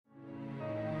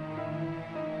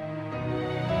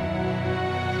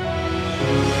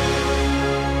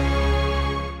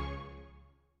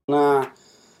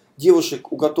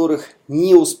девушек, у которых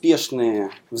неуспешные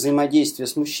взаимодействия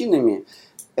с мужчинами,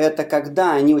 это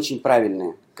когда они очень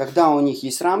правильные. Когда у них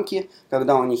есть рамки,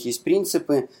 когда у них есть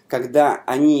принципы, когда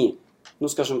они, ну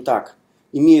скажем так,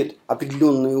 имеют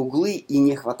определенные углы и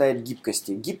не хватает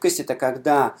гибкости. Гибкость – это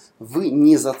когда вы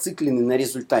не зациклены на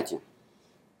результате.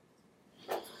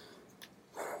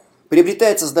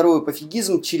 Приобретается здоровый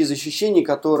пофигизм через ощущения,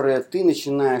 которые ты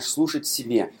начинаешь слушать в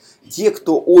себе. Те,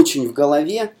 кто очень в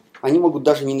голове, они могут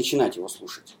даже не начинать его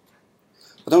слушать.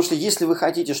 Потому что если вы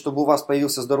хотите, чтобы у вас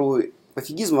появился здоровый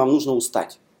пофигизм, вам нужно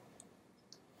устать.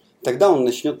 Тогда он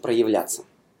начнет проявляться.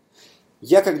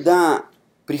 Я когда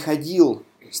приходил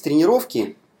с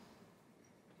тренировки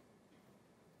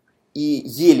и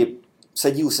еле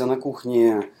садился на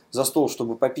кухне за стол,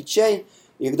 чтобы попить чай,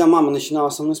 и когда мама начинала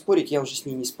со мной спорить, я уже с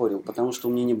ней не спорил, потому что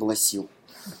у меня не было сил.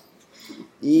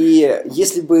 И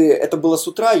если бы это было с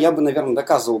утра, я бы, наверное,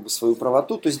 доказывал бы свою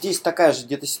правоту. То здесь такая же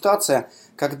где-то ситуация,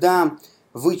 когда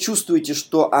вы чувствуете,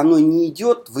 что оно не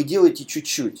идет, вы делаете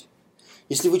чуть-чуть.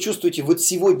 Если вы чувствуете, вот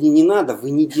сегодня не надо,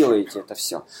 вы не делаете это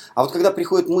все. А вот когда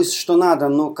приходит мысль, что надо,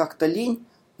 но как-то лень,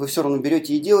 вы все равно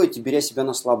берете и делаете, беря себя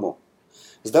на слабо.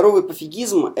 Здоровый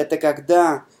пофигизм – это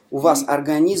когда у вас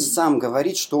организм сам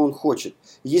говорит, что он хочет.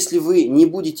 Если вы не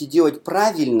будете делать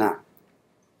правильно,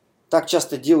 так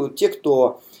часто делают те,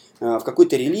 кто в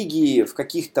какой-то религии, в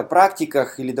каких-то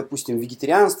практиках, или, допустим, в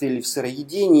вегетарианстве, или в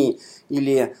сыроедении,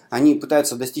 или они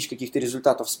пытаются достичь каких-то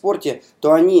результатов в спорте,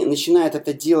 то они начинают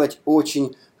это делать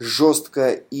очень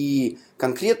жестко и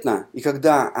конкретно, и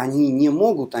когда они не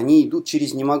могут, они идут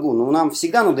через «не могу». Но нам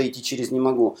всегда надо идти через «не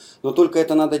могу», но только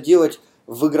это надо делать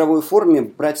в игровой форме,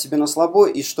 брать себя на слабо,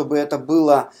 и чтобы это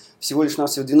было всего лишь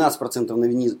навсего 12%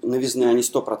 новизны, а не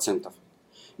 100%.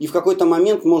 И в какой-то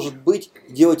момент, может быть,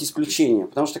 делать исключение.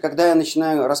 Потому что когда я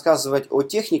начинаю рассказывать о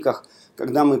техниках,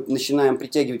 когда мы начинаем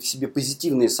притягивать к себе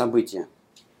позитивные события,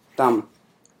 там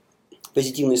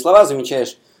позитивные слова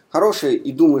замечаешь хорошие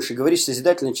и думаешь, и говоришь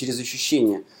созидательно через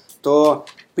ощущения, то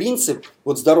принцип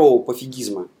вот здорового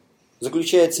пофигизма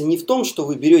заключается не в том, что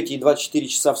вы берете и 24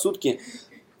 часа в сутки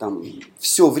там,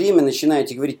 все время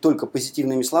начинаете говорить только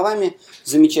позитивными словами,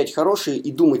 замечать хорошие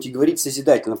и думать и говорить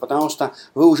созидательно, потому что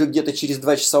вы уже где-то через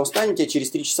 2 часа устанете, а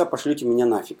через 3 часа пошлете меня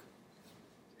нафиг.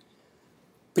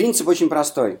 Принцип очень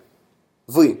простой.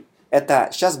 Вы,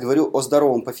 это сейчас говорю о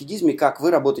здоровом пофигизме, как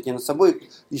вы работаете над собой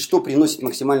и что приносит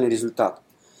максимальный результат.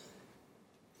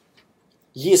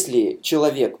 Если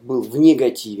человек был в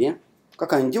негативе,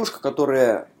 какая-нибудь девушка,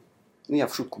 которая... Ну, я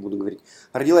в шутку буду говорить,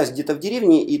 родилась где-то в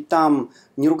деревне, и там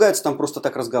не ругаются, там просто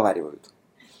так разговаривают.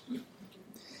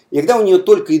 И когда у нее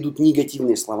только идут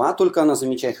негативные слова, только она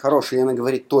замечает хорошие, и она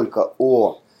говорит только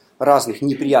о разных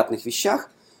неприятных вещах,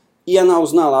 и она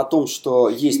узнала о том, что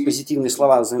есть позитивные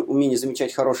слова, умение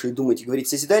замечать хорошие, думать и говорить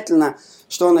созидательно,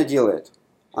 что она делает?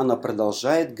 Она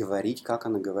продолжает говорить, как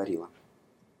она говорила.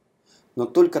 Но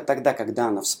только тогда, когда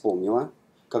она вспомнила,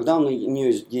 когда у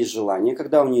нее есть желание,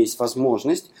 когда у нее есть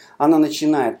возможность, она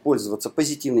начинает пользоваться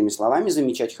позитивными словами,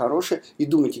 замечать хорошее и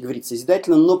думать и говорить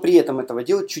созидательно, но при этом этого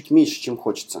делать чуть меньше, чем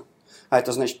хочется. А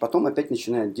это значит, потом опять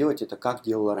начинает делать это, как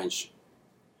делала раньше.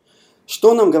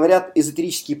 Что нам говорят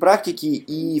эзотерические практики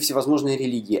и всевозможные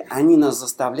религии? Они нас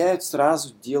заставляют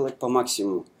сразу делать по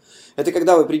максимуму. Это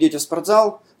когда вы придете в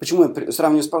спортзал. Почему я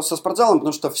сравниваю со спортзалом?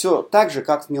 Потому что все так же,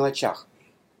 как в мелочах.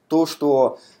 То,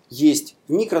 что есть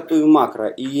в микро, то и в макро.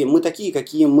 И мы такие,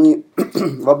 какие мы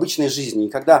в обычной жизни. И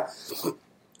когда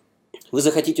вы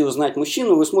захотите узнать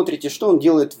мужчину, вы смотрите, что он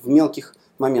делает в мелких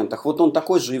моментах. Вот он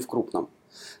такой же и в крупном.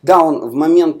 Да, он в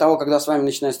момент того, когда с вами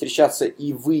начинает встречаться,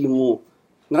 и вы ему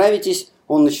нравитесь,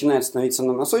 он начинает становиться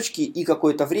на носочки и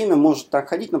какое-то время может так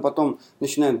ходить, но потом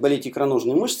начинают болеть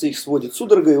икроножные мышцы, их сводит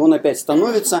судорогой, и он опять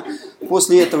становится.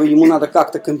 После этого ему надо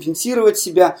как-то компенсировать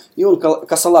себя, и он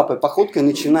косолапой походкой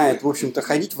начинает, в общем-то,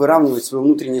 ходить, выравнивать свое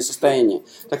внутреннее состояние.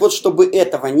 Так вот, чтобы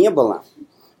этого не было,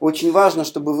 очень важно,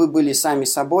 чтобы вы были сами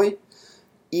собой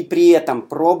и при этом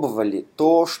пробовали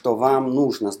то, что вам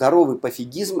нужно. Здоровый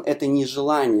пофигизм – это не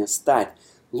желание стать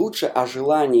лучше, а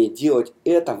желание делать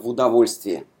это в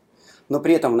удовольствие. Но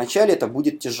при этом вначале это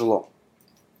будет тяжело.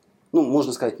 Ну,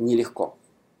 можно сказать, нелегко.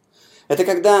 Это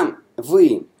когда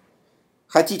вы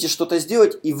хотите что-то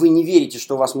сделать, и вы не верите,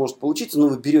 что у вас может получиться, но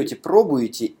вы берете,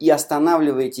 пробуете и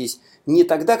останавливаетесь не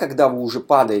тогда, когда вы уже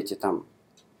падаете там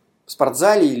в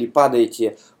спортзале или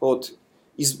падаете от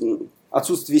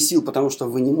отсутствия сил, потому что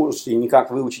вы не можете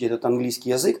никак выучить этот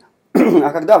английский язык, а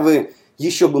когда вы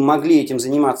еще бы могли этим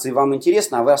заниматься и вам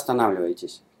интересно, а вы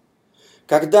останавливаетесь.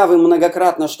 Когда вы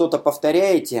многократно что-то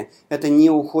повторяете, это не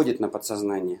уходит на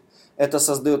подсознание. Это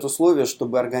создает условия,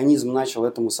 чтобы организм начал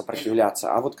этому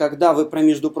сопротивляться. А вот когда вы,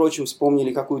 между прочим,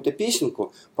 вспомнили какую-то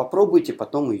песенку, попробуйте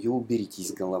потом ее уберите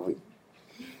из головы.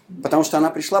 Потому что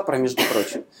она пришла между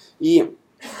прочим. И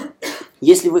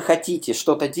если вы хотите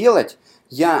что-то делать,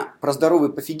 я про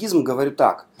здоровый пофигизм говорю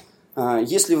так.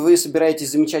 Если вы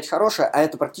собираетесь замечать хорошее, а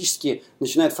это практически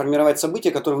начинает формировать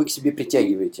события, которые вы к себе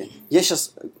притягиваете. Я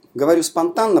сейчас говорю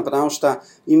спонтанно, потому что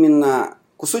именно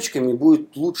кусочками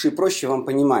будет лучше и проще вам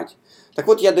понимать. Так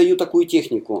вот, я даю такую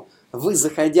технику. Вы,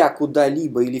 заходя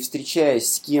куда-либо или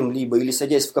встречаясь с кем-либо, или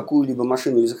садясь в какую-либо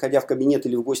машину, или заходя в кабинет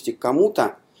или в гости к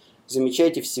кому-то,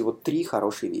 замечаете всего 3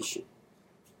 хорошие вещи.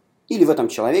 Или в этом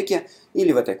человеке,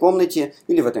 или в этой комнате,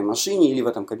 или в этой машине, или в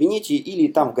этом кабинете,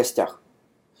 или там в гостях.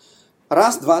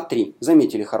 1, 2, 3.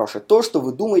 Заметили хорошее. То, что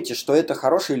вы думаете, что это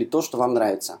хорошее, или то, что вам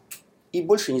нравится. И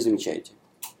больше не замечаете.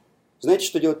 Знаете,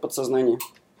 что делает подсознание?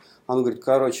 Оно говорит,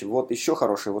 вот еще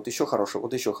хорошее, вот еще хорошее,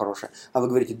 вот еще хорошее. А вы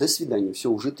говорите, до свидания,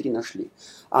 все, уже 3 нашли.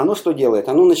 А оно что делает?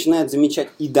 Оно начинает замечать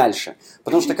и дальше.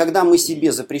 Потому что когда мы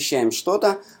себе запрещаем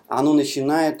что-то, оно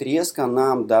начинает резко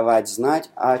нам давать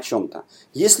знать о чем-то.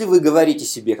 Если вы говорите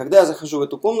себе, когда я захожу в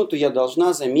эту комнату, я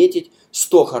должна заметить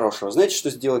 100 хорошего. Знаете, что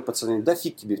сделает подсознание? Да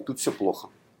фиг тебе, тут все плохо.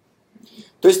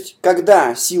 То есть,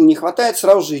 когда сил не хватает,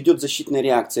 сразу же идет защитная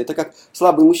реакция. Это как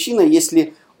слабый мужчина,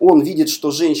 если он видит,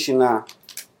 что женщина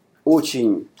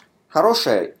очень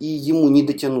хорошая, и ему не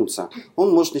дотянуться,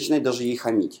 он может начинать даже ей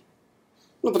хамить.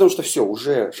 Потому что все,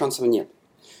 уже шансов нет.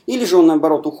 Или же он,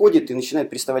 наоборот, уходит и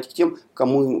начинает приставать к тем,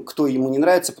 кто ему не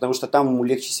нравится, потому что там ему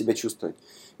легче себя чувствовать.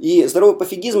 И здоровый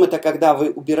пофигизм – это когда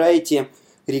вы убираете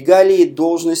регалии,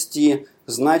 должности,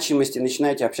 значимости,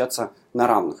 начинаете общаться на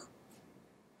равных.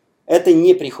 Это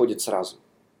не приходит сразу.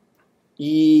 И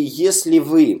если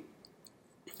вы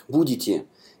будете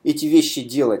эти вещи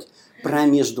делать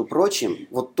между прочим,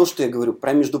 вот то, что я говорю,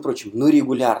 между прочим, но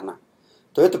регулярно,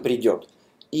 то это придет.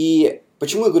 И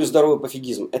почему я говорю здоровый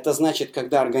пофигизм? Это значит,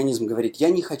 когда организм говорит, я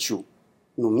не хочу,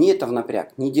 мне это в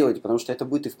напряг, не делайте, потому что это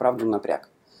будет и вправду напряг.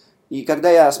 И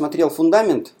когда я смотрел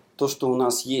фундамент, то, что у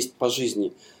нас есть по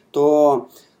жизни, то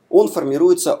он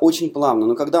формируется очень плавно.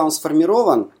 Но когда он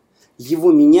сформирован,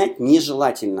 его менять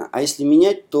нежелательно. А если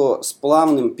менять, то с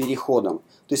плавным переходом.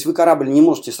 То есть вы корабль не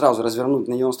можете сразу развернуть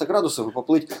на 90 градусов и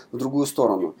поплыть в другую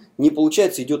сторону. Не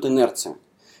получается, идет инерция.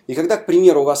 И когда, к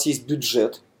примеру, у вас есть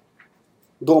бюджет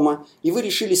дома, и вы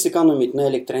решили сэкономить на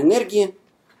электроэнергии,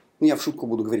 я в шутку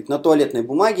буду говорить, на туалетной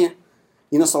бумаге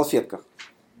и на салфетках.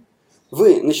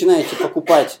 Вы начинаете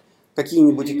покупать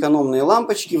какие-нибудь экономные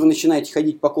лампочки, вы начинаете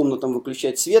ходить по комнатам,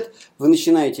 выключать свет, вы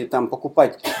начинаете там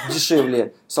покупать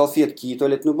дешевле салфетки и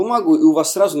туалетную бумагу, и у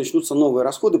вас сразу начнутся новые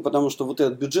расходы, потому что вот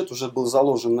этот бюджет уже был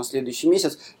заложен на следующий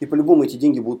месяц, и по-любому эти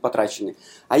деньги будут потрачены.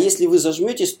 А если вы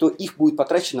зажметесь, то их будет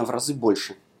потрачено в разы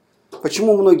больше.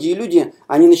 Почему многие люди,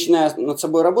 они начиная над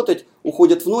собой работать,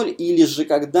 уходят в ноль, или же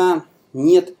когда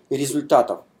нет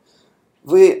результатов?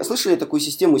 Вы слышали такую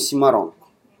систему Симарон?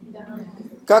 Да.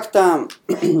 Как-то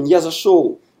я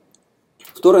зашел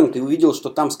в торрент и увидел, что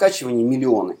там скачиваний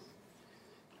миллионы.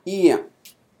 И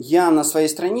я на своей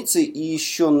странице и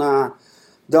еще на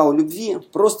DAO любви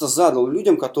просто задал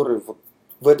людям, которые вот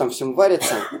в этом всем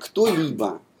варятся,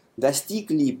 кто-либо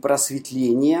достиг ли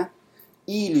просветления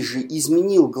или же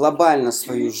изменил глобально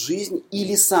свою жизнь,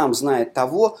 или сам знает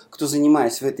того, кто,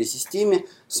 занимаясь в этой системе,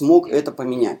 смог это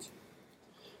поменять.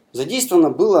 Задействовано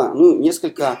было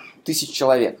несколько тысяч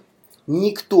человек.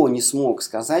 Никто не смог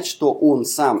сказать, что он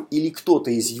сам или кто-то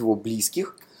из его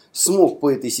близких смог по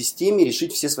этой системе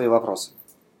решить все свои вопросы.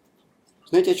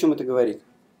 Знаете, о чем это говорит?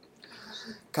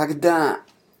 Когда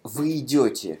вы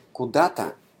идете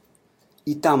куда-то,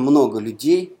 и там много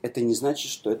людей, это не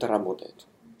значит, что это работает.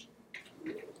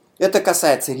 Это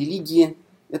касается религии,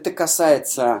 это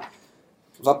касается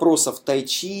вопросов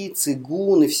тайчи,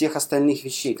 цигун и всех остальных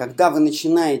вещей. Когда вы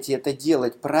начинаете это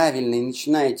делать правильно и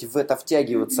начинаете в это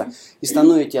втягиваться и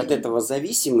становитесь от этого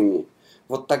зависимыми,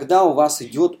 вот тогда у вас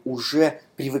идет уже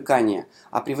привыкание.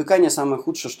 А привыкание самое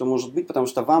худшее, что может быть, потому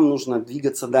что вам нужно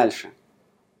двигаться дальше.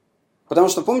 Потому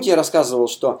что, помните, я рассказывал,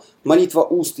 что молитва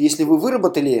уст, если вы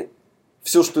выработали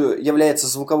все, что является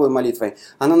звуковой молитвой,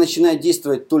 она начинает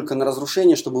действовать только на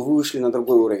разрушение, чтобы вы вышли на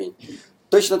другой уровень.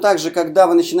 Точно так же, когда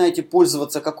вы начинаете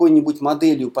пользоваться какой-нибудь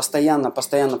моделью постоянно,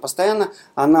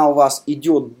 она у вас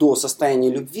идет до состояния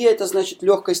любви, это значит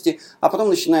легкости, а потом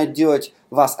начинает делать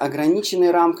вас ограниченными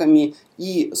рамками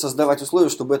и создавать условия,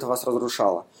 чтобы это вас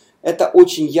разрушало. Это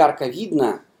очень ярко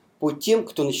видно по тем,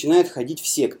 кто начинает ходить в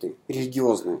секты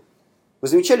религиозные. Вы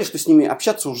замечали, что с ними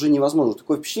общаться уже невозможно?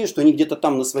 Такое впечатление, что они где-то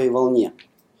там на своей волне.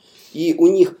 И у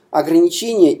них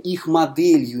ограничения их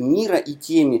моделью мира и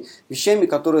теми вещами,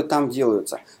 которые там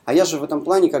делаются. А я же в этом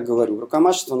плане, как говорю,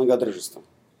 рукомашество, многодрыжество.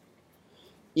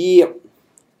 И,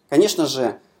 конечно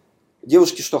же,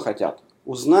 девушки что хотят?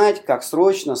 Узнать, как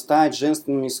срочно стать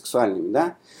женственными и сексуальными.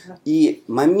 Да? И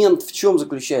момент в чем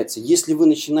заключается? Если вы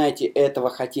начинаете этого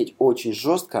хотеть очень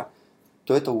жестко,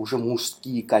 то это уже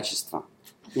мужские качества.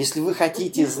 Если вы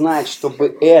хотите знать, чтобы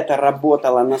это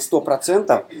работало на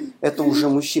 100%, это уже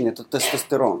мужчина, это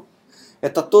тестостерон.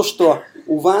 Это то, что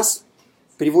у вас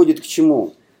приводит к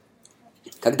чему?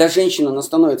 Когда женщина она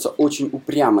становится очень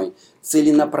упрямой,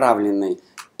 целенаправленной,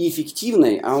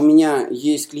 эффективной, а у меня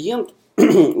есть клиент,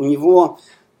 у него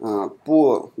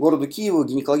по городу Киеву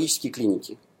гинекологические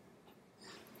клиники.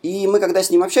 И мы, когда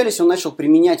с ним общались, он начал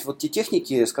применять вот те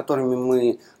техники, с которыми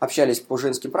мы общались по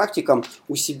женским практикам,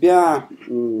 у себя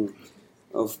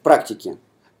в практике.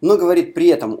 Но, говорит, при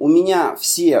этом у меня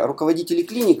все руководители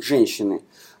клиник, женщины,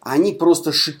 они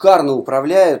просто шикарно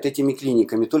управляют этими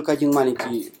клиниками. Только один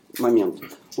маленький момент.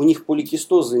 У них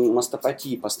поликистозы и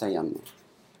мастопатии постоянные.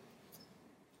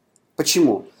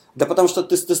 Почему? Да потому что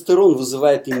тестостерон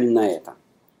вызывает именно это.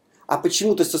 А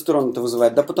почему тестостерон это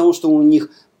вызывает? Да потому что у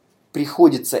них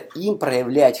приходится им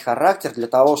проявлять характер для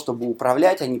того, чтобы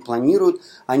управлять, они планируют,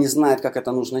 они знают, как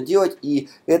это нужно делать, и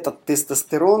этот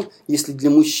тестостерон, если для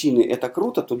мужчины это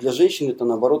круто, то для женщины это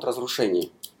наоборот разрушение.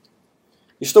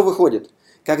 И что выходит?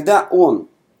 Когда он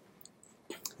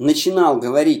начинал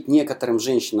говорить некоторым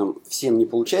женщинам, всем не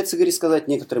получается, говорит, сказать,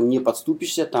 некоторым не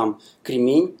подступишься, там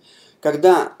кремень,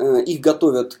 когда их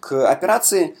готовят к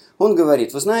операции, он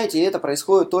говорит, вы знаете, это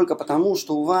происходит только потому,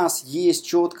 что у вас есть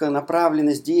четкая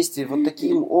направленность действий, вот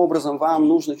таким образом вам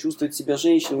нужно чувствовать себя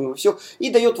женщиной, и все, и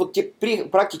дает вот те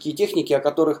практики и техники, о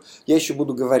которых я еще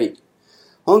буду говорить.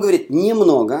 Он говорит,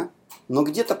 немного, но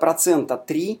где-то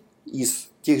 3% из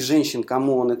тех женщин,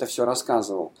 кому он это все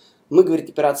рассказывал, мы, говорит,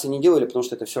 операции не делали, потому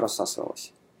что это все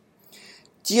рассасывалось.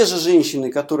 Те же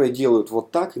женщины, которые делают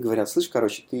вот так и говорят, слышь,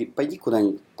 короче, ты пойди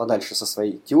куда-нибудь подальше со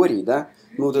своей теорией, да,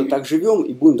 мы вот так живем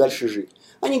и будем дальше жить.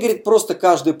 Они, говорят, просто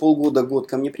каждые полгода, год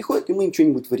ко мне приходят, и мы им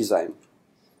что-нибудь вырезаем.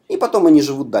 И потом они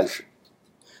живут дальше.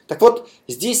 Так вот,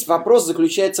 здесь вопрос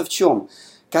заключается в чем?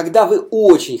 Когда вы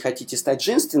очень хотите стать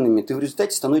женственными, то в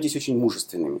результате становитесь очень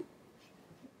мужественными.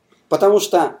 Потому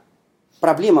что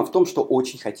проблема в том, что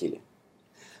очень хотели.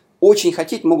 Очень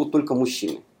хотеть могут только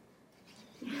мужчины.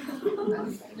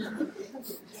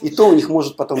 И то у них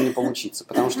может потом не получиться,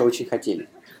 потому что очень хотели.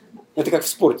 Это как в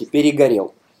спорте,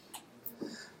 перегорел.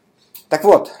 Так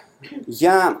вот,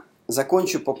 я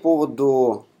закончу по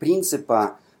поводу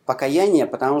принципа покаяния,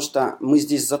 потому что мы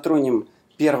здесь затронем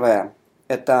первое,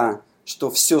 это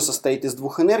что все состоит из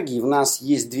двух энергий. В нас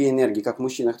есть две энергии, как в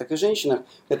мужчинах, так и в женщинах.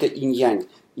 Это инь-янь.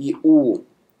 И у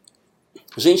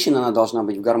женщины она должна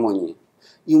быть в гармонии,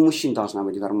 и у мужчин должна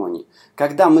быть в гармонии.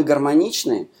 Когда мы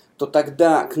гармоничны, то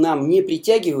тогда к нам не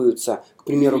притягиваются, к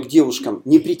примеру, к девушкам,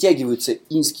 не притягиваются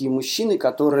иньские мужчины,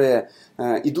 которые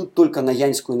идут только на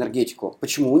яньскую энергетику.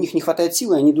 Почему? У них не хватает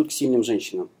силы, они идут к сильным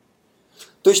женщинам.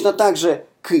 Точно так же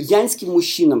к яньским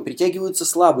мужчинам притягиваются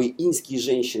слабые иньские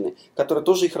женщины, которые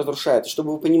тоже их разрушают.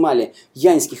 Чтобы вы понимали,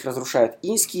 яньских разрушают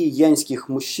иньские, яньских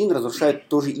мужчин разрушают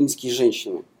тоже иньские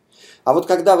женщины. А вот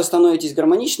когда вы становитесь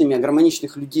гармоничными, а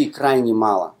гармоничных людей крайне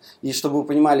мало. И чтобы вы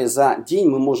понимали, за день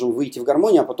мы можем выйти в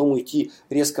гармонию, а потом уйти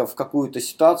резко в какую-то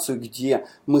ситуацию, где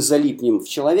мы залипнем в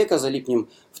человека, залипнем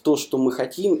в то, что мы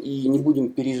хотим, и не будем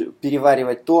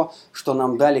переваривать то, что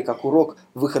нам дали как урок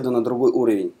выхода на другой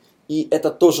уровень. И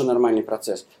это тоже нормальный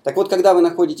процесс. Так вот, когда вы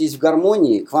находитесь в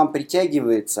гармонии, к вам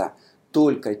притягиваются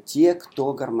только те,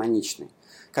 кто гармоничны.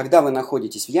 Когда вы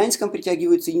находитесь в яньском,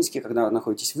 притягиваются иньские, когда вы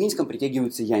находитесь в иньском,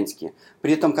 притягиваются яньские.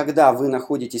 При этом, когда вы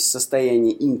находитесь в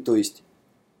состоянии инь, то есть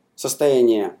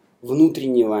состояние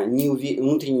внутренней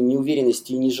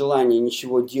неуверенности и нежелания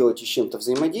ничего делать и с чем-то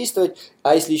взаимодействовать,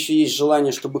 а если еще есть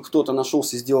желание, чтобы кто-то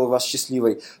нашелся и сделал вас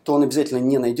счастливой, то он обязательно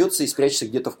не найдется и спрячется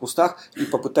где-то в кустах и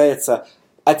попытается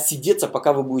отсидеться,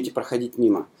 пока вы будете проходить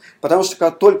мимо. Потому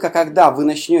что только когда вы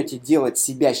начнете делать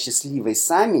себя счастливой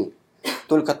сами,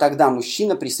 только тогда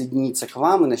мужчина присоединится к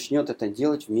вам и начнет это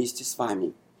делать вместе с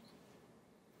вами.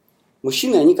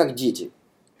 Мужчины, они как дети.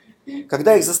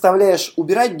 Когда их заставляешь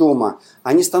убирать дома,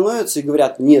 они становятся и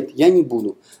говорят, нет, я не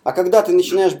буду. А когда ты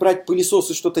начинаешь брать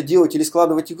пылесос и что-то делать или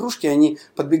складывать игрушки, они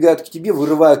подбегают к тебе,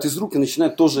 вырывают из рук и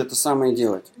начинают тоже это самое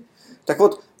делать. Так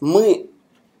вот,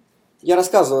 я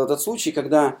рассказывал этот случай,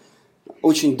 когда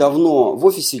очень давно в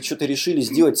офисе что-то решили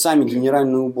сделать сами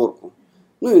генеральную уборку.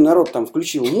 Ну и народ там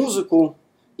включил музыку,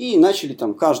 и начали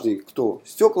там каждый, кто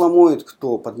стекла моет,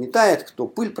 кто подметает, кто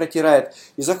пыль протирает.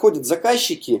 И заходят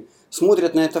заказчики,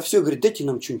 смотрят на это все и говорят, дайте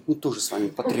нам что-нибудь, мы тоже с вами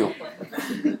потрем.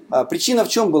 Причина в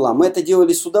чем была? Мы это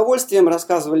делали с удовольствием,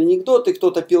 рассказывали анекдоты,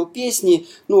 кто-то пел песни.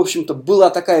 Ну, в общем-то, была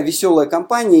такая веселая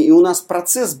компания, и у нас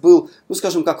процесс был, ну,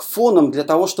 скажем, как фоном для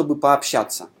того, чтобы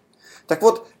пообщаться. Так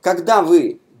вот, когда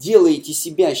вы делаете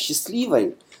себя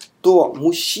счастливой, то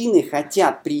мужчины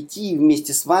хотят прийти и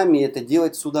вместе с вами это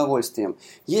делать с удовольствием.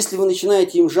 Если вы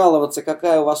начинаете им жаловаться,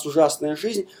 какая у вас ужасная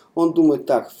жизнь, он думает,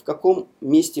 так, в каком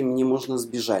месте мне можно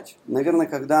сбежать? Наверное,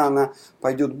 когда она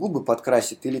пойдет губы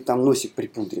подкрасит или там носик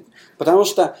припудрит. Потому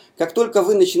что, как только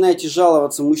вы начинаете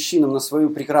жаловаться мужчинам на свою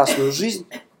прекрасную жизнь,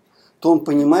 то он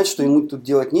понимает, что ему тут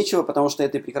делать нечего, потому что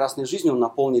этой прекрасной жизнью он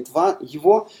наполнит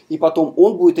его, и потом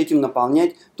он будет этим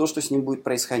наполнять то, что с ним будет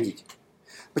происходить.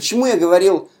 Почему я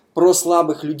говорил про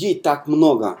слабых людей так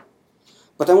много?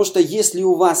 Потому что если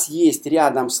у вас есть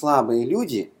рядом слабые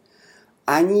люди,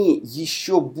 они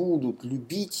еще будут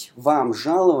любить вам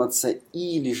жаловаться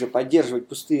или же поддерживать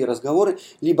пустые разговоры,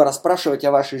 либо расспрашивать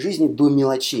о вашей жизни до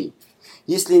мелочей.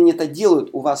 Если они это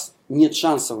делают, у вас нет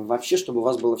шансов вообще, чтобы у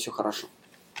вас было все хорошо.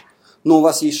 Но у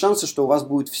вас есть шансы, что у вас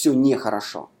будет все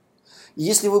нехорошо.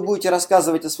 Если вы будете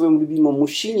рассказывать о своем любимом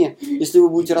мужчине, если вы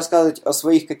будете рассказывать о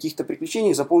своих каких-то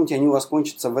приключениях, запомните, они у вас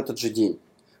кончатся в этот же день.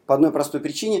 По одной простой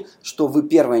причине, что вы,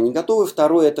 первое, не готовы,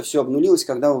 второе, это все обнулилось,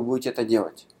 когда вы будете это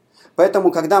делать.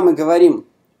 Поэтому, когда мы говорим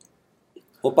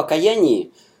о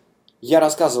покаянии, я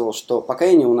рассказывал, что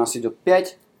покаяние у нас идет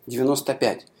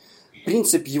 5-95.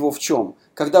 Принцип его в чем?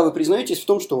 Когда вы признаетесь в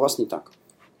том, что у вас не так.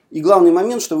 И главный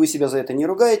момент, что вы себя за это не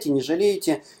ругаете, не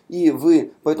жалеете, и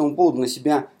вы по этому поводу на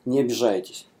себя не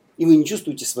обижаетесь. И вы не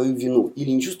чувствуете свою вину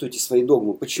или не чувствуете свои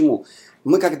догмы. Почему?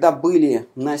 Мы когда были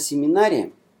на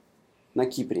семинаре на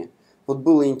Кипре, вот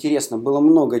было интересно, было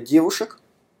много девушек,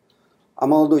 а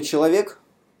молодой человек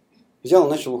взял и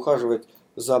начал ухаживать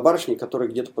за барышней, которой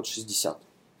где-то под 60.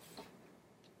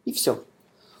 И все.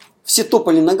 Все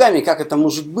топали ногами, как это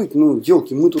может быть, ну,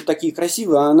 елки, мы тут такие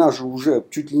красивые, а она же уже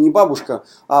чуть ли не бабушка,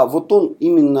 а вот он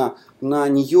именно на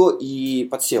нее и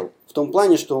подсел. В том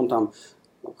плане, что он там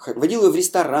водил ее в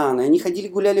рестораны, они ходили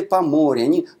гуляли по морю,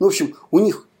 ну, в общем, у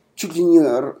них чуть ли не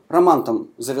роман там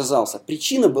завязался.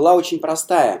 Причина была очень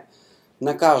простая.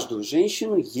 На каждую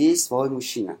женщину есть свой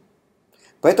мужчина.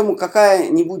 Поэтому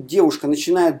какая-нибудь девушка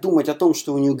начинает думать о том,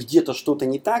 что у нее где-то что-то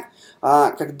не так, а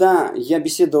когда я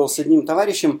беседовал с одним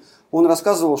товарищем, он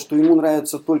рассказывал, что ему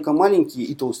нравятся только маленькие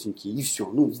и толстенькие, и все.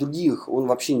 Ну, других он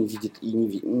вообще не видит и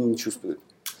не чувствует.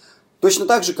 Точно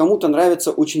так же кому-то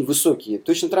нравятся очень высокие,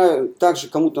 точно так же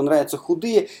кому-то нравятся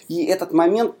худые, и этот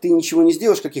момент ты ничего не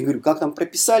сделаешь, как я говорю, как там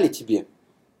прописали тебе,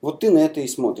 вот ты на это и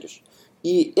смотришь.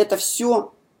 И это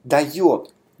все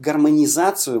дает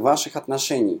гармонизацию ваших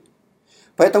отношений.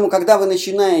 Поэтому, когда вы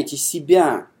начинаете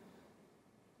себя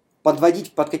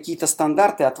подводить под какие-то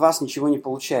стандарты, от вас ничего не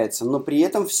получается. Но при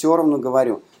этом все равно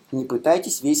говорю, не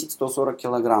пытайтесь весить 140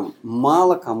 килограмм.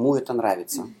 Мало кому это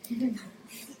нравится.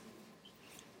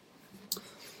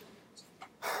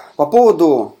 По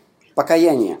поводу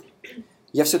покаяния.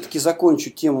 Я все-таки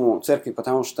закончу тему церкви,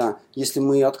 потому что если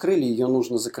мы ее открыли, ее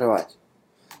нужно закрывать.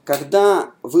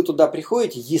 Когда вы туда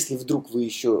приходите, если вдруг вы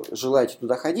еще желаете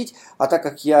туда ходить, а так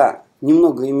как я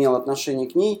немного имел отношение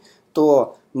к ней,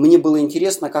 то мне было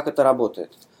интересно, как это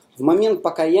работает. В момент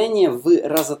покаяния вы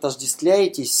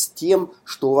разотождествляетесь с тем,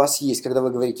 что у вас есть. Когда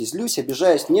вы говорите «злюсь»,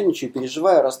 «обижаюсь», «нервничаю»,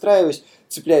 «переживаю», «расстраиваюсь»,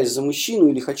 «цепляюсь за мужчину»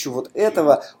 или «хочу вот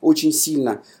этого» очень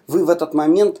сильно, вы в этот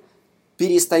момент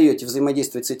перестаете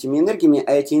взаимодействовать с этими энергиями,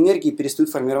 а эти энергии перестают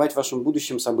формировать в вашем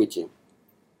будущем события.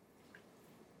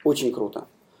 Очень круто.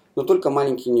 Но только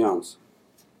маленький нюанс.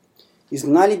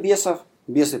 Изгнали бесов,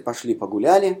 бесы пошли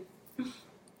погуляли,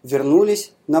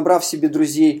 вернулись, набрав себе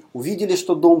друзей, увидели,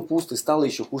 что дом пуст, и стало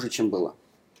еще хуже, чем было.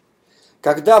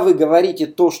 Когда вы говорите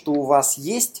то, что у вас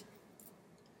есть,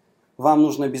 вам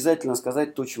нужно обязательно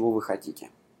сказать то, чего вы хотите.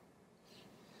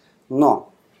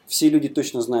 Но все люди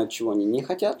точно знают, чего они не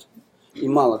хотят, и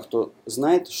мало кто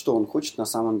знает, что он хочет на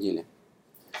самом деле.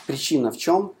 Причина в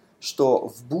чем? Что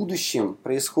в будущем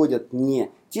происходят не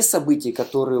те события,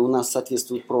 которые у нас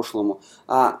соответствуют прошлому,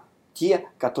 а те,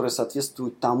 которые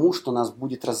соответствуют тому, что нас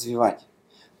будет развивать.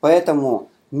 Поэтому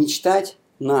мечтать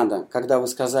надо, когда вы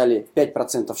сказали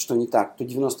 5%, что не так, то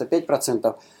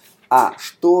 95%, а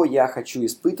что я хочу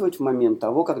испытывать в момент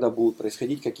того, когда будут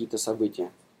происходить какие-то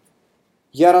события.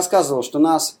 Я рассказывал, что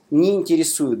нас не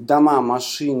интересуют дома,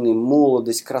 машины,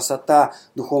 молодость, красота,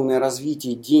 духовное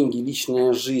развитие, деньги,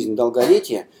 личная жизнь,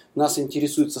 долголетие. Нас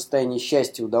интересует состояние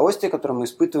счастья и удовольствия, которое мы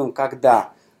испытываем,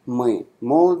 когда мы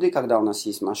молоды, когда у нас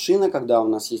есть машина, когда у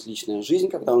нас есть личная жизнь,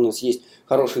 когда у нас есть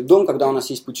хороший дом, когда у нас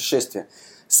есть путешествие.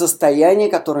 Состояние,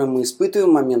 которое мы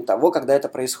испытываем в момент того, когда это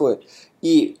происходит.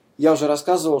 И я уже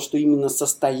рассказывал, что именно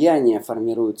состояние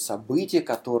формирует события,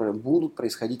 которые будут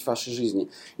происходить в вашей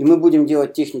жизни. И мы будем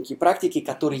делать техники и практики,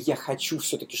 которые я хочу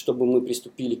все-таки, чтобы мы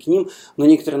приступили к ним, но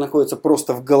некоторые находятся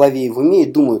просто в голове и в уме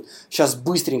и думают, сейчас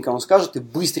быстренько он скажет, и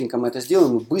быстренько мы это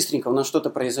сделаем, и быстренько у нас что-то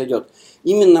произойдет.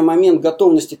 Именно момент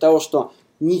готовности того, что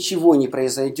ничего не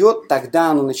произойдет,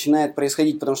 тогда оно начинает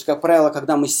происходить. Потому что, как правило,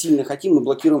 когда мы сильно хотим, мы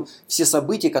блокируем все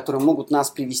события, которые могут нас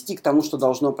привести к тому, что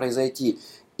должно произойти.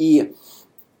 И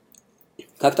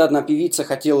как-то одна певица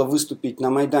хотела выступить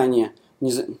на Майдане,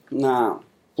 на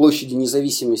площади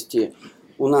Независимости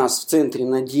у нас в центре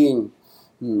на День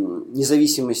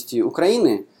независимости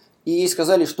Украины, и ей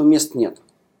сказали, что мест нет.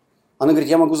 Она говорит,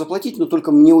 я могу заплатить, но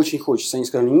только мне очень хочется. Они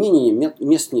сказали, не-не-не,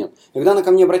 мест нет. И когда она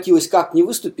ко мне обратилась, как мне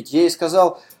выступить, я ей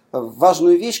сказал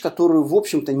важную вещь, которую, в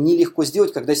общем-то, нелегко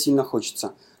сделать, когда сильно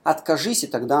хочется. Откажись, и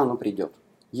тогда оно придет,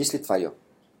 если твое.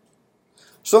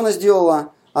 Что она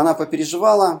сделала? Она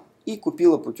попереживала и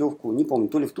купила путевку, не помню,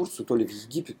 то ли в Турцию, то ли в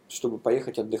Египет, чтобы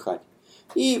поехать отдыхать.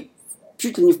 И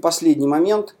чуть ли не в последний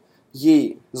момент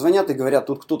ей звонят и говорят,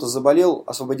 тут кто-то заболел,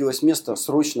 освободилось место,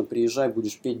 срочно приезжай,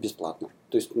 будешь петь бесплатно.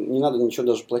 То есть не надо ничего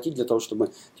даже платить для того,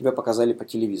 чтобы тебя показали по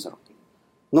телевизору.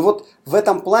 Но вот в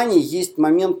этом плане есть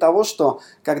момент того, что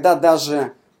когда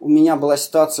даже у меня была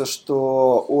ситуация,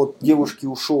 что от девушки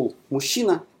ушел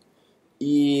мужчина,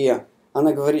 и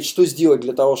она говорит, что сделать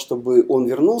для того, чтобы он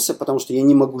вернулся, потому что я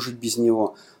не могу жить без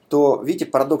него, то, видите,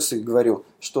 парадоксы говорю,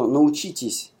 что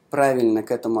научитесь правильно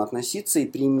к этому относиться и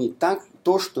прими так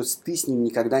то, что ты с ним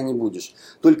никогда не будешь.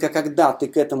 Только когда ты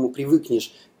к этому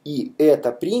привыкнешь и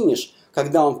это примешь,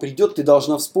 когда он придет, ты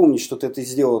должна вспомнить, что ты это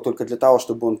сделала только для того,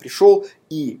 чтобы он пришел,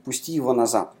 и пусти его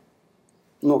назад.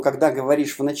 Но когда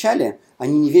говоришь в начале,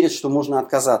 они не верят, что можно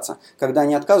отказаться. Когда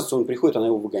они отказываются, он приходит, она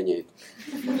его выгоняет.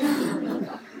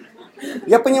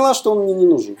 Я поняла, что он мне не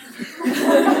нужен.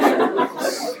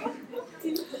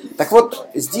 Так вот,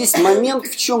 здесь момент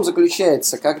в чем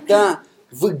заключается, когда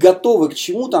вы готовы к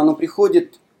чему-то, оно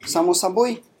приходит само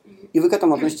собой, и вы к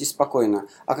этому относитесь спокойно.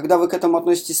 А когда вы к этому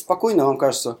относитесь спокойно, вам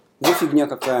кажется, ну фигня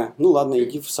какая, ну ладно,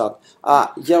 иди в сад.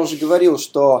 А я уже говорил,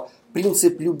 что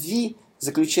принцип любви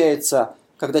заключается,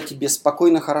 когда тебе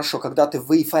спокойно, хорошо. Когда ты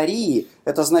в эйфории,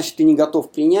 это значит, ты не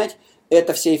готов принять.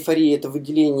 Это вся эйфория, это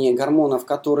выделение гормонов,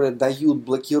 которые дают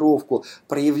блокировку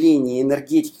проявления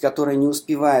энергетики, которая не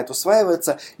успевает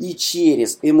усваиваться, и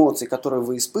через эмоции, которые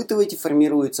вы испытываете,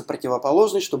 формируется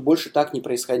противоположность, чтобы больше так не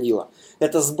происходило.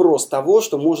 Это сброс того,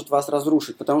 что может вас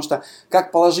разрушить, потому что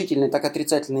как положительные, так и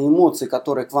отрицательные эмоции,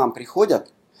 которые к вам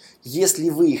приходят, если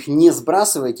вы их не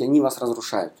сбрасываете, они вас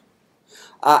разрушают.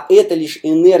 А это лишь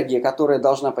энергия, которая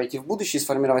должна пойти в будущее и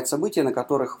сформировать события, на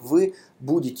которых вы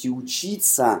будете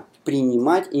учиться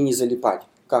принимать и не залипать.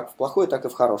 Как в плохое, так и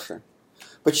в хорошее.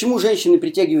 Почему женщины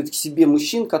притягивают к себе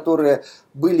мужчин, которые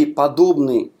были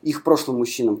подобны их прошлым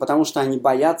мужчинам? Потому что они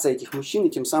боятся этих мужчин и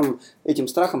тем самым этим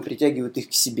страхом притягивают их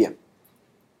к себе.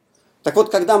 Так вот,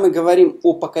 когда мы говорим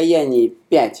о покаянии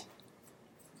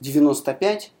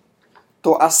 5-95,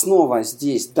 то основа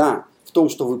здесь, да, в том,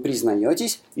 что вы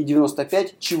признаетесь, и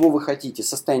 95, чего вы хотите,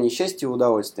 состояние счастья и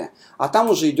удовольствия. А там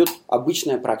уже идет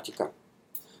обычная практика.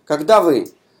 Когда вы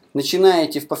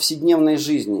начинаете в повседневной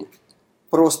жизни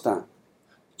просто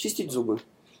чистить зубы,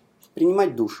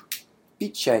 принимать душ,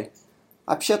 пить чай,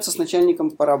 общаться с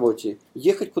начальником по работе,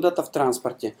 ехать куда-то в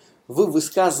транспорте, вы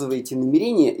высказываете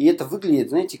намерение, и это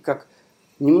выглядит, знаете, как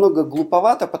немного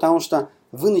глуповато, потому что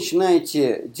вы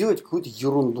начинаете делать какую-то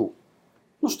ерунду.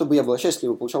 Ну, чтобы я был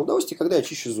счастлив и получал удовольствие, когда я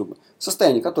чищу зубы.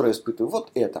 Состояние, которое я испытываю,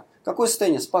 вот это. Какое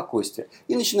состояние? Спокойствия.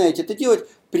 И начинаете это делать,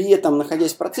 при этом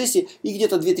находясь в процессе, и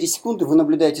где-то 2-3 секунды вы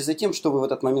наблюдаете за тем, что вы в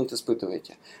этот момент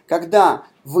испытываете. Когда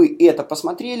вы это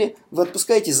посмотрели, вы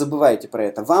отпускаете и забываете про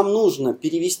это. Вам нужно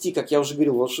перевести, как я уже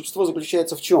говорил, волшебство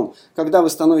заключается в чем? Когда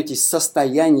вы становитесь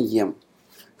состоянием.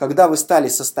 Когда вы стали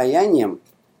состоянием,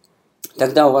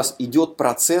 тогда у вас идет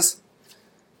процесс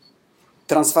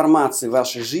трансформации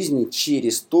вашей жизни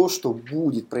через то, что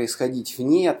будет происходить в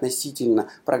ней относительно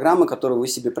программы, которую вы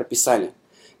себе прописали.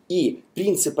 И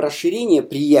принцип расширения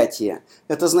приятия,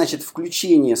 это значит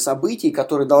включение событий,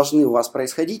 которые должны у вас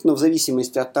происходить, но в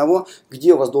зависимости от того,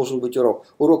 где у вас должен быть урок.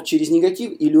 Урок через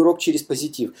негатив или урок через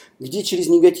позитив. Где через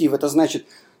негатив, это значит,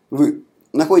 вы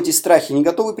находитесь в страхе, не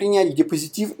готовы принять, где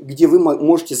позитив, где вы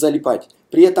можете залипать.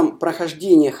 При этом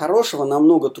прохождение хорошего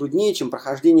намного труднее, чем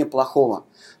прохождение плохого.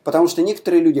 Потому что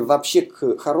некоторые люди вообще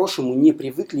к хорошему не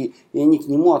привыкли, и они к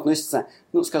нему относятся,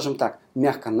 ну, скажем так,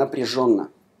 мягко,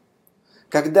 напряженно.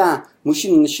 Когда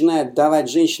мужчина начинает давать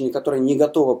женщине, которая не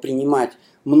готова принимать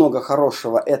много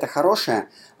хорошего, это хорошее,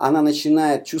 она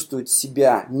начинает чувствовать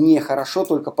себя нехорошо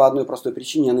только по одной простой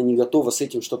причине, она не готова с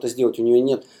этим что-то сделать, у нее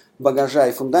нет багажа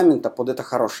и фундамента под это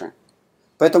хорошее.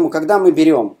 Поэтому, когда мы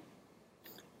берем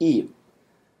и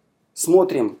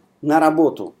смотрим на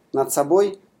работу над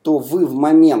собой, то вы в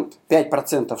момент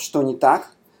 5% что не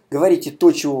так, говорите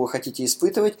то, чего вы хотите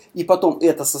испытывать, и потом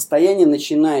это состояние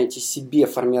начинаете себе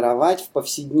формировать в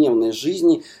повседневной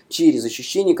жизни через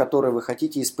ощущения, которые вы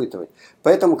хотите испытывать.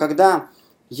 Поэтому, когда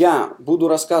я буду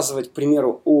рассказывать, к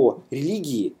примеру, о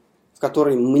религии, в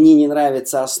которой мне не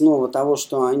нравится основа того,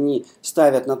 что они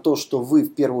ставят на то, что вы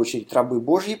в первую очередь рабы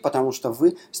Божьи, потому что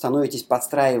вы становитесь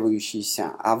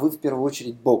подстраивающиеся, а вы в первую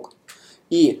очередь Бог.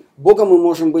 И Богом мы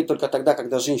можем быть только тогда,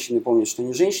 когда женщины помнят, что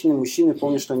они женщины, мужчины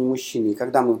помнят, что они мужчины. И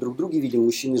когда мы в друг друге видим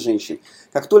мужчин и женщин.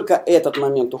 Как только этот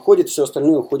момент уходит, все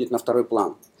остальное уходит на второй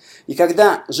план. И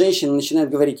когда женщина начинает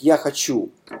говорить «я хочу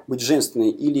быть женственной»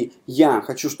 или «я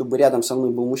хочу, чтобы рядом со мной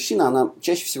был мужчина», она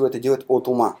чаще всего это делает от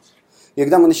ума. И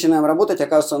когда мы начинаем работать,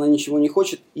 оказывается, она ничего не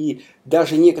хочет. И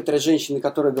даже некоторые женщины,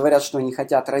 которые говорят, что они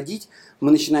хотят родить,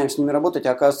 мы начинаем с ними работать,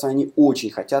 а оказывается, они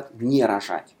очень хотят не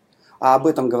рожать. А об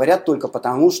этом говорят только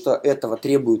потому, что этого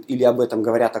требуют или об этом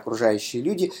говорят окружающие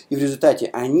люди, и в результате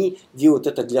они делают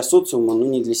это для социума, но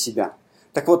не для себя.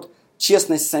 Так вот,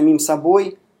 честность с самим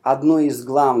собой – одно из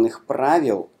главных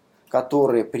правил,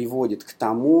 которое приводит к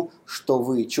тому, что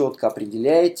вы четко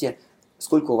определяете,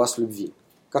 сколько у вас любви.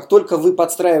 Как только вы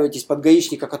подстраиваетесь под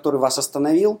гаишника, который вас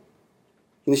остановил,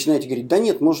 и начинаете говорить, да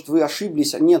нет, может вы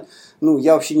ошиблись, нет,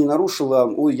 я вообще не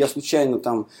нарушила, я случайно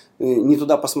там не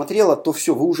туда посмотрела, то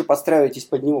все, вы уже подстраиваетесь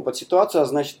под него, под ситуацию, а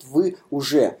значит вы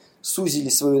уже сузили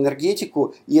свою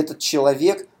энергетику, и этот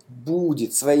человек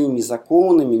будет своими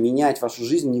законами менять вашу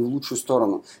жизнь не в лучшую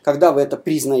сторону. Когда вы это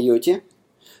признаете,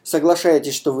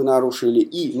 соглашаетесь, что вы нарушили,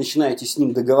 и начинаете с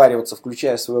ним договариваться,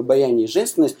 включая свое обаяние и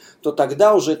женственность, то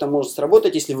тогда уже это может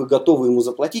сработать, если вы готовы ему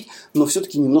заплатить, но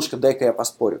все-таки немножко дай-ка я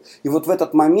поспорю. И вот в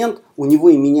этот момент у него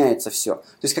и меняется все. То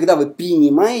есть, когда вы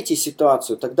принимаете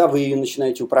ситуацию, тогда вы ее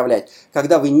начинаете управлять.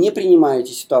 Когда вы не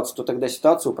принимаете ситуацию, то тогда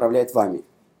ситуация управляет вами.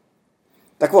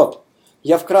 Так вот,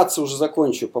 я вкратце уже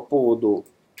закончу по поводу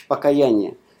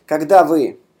покаяния. Когда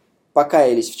вы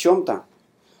покаялись в чем-то,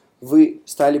 вы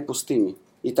стали пустыми.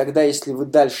 И тогда, если вы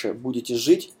дальше будете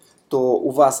жить, то у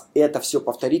вас это все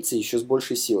повторится еще с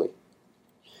большей силой.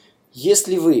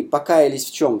 Если вы покаялись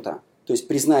в чем-то, то есть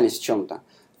признались в чем-то,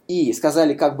 и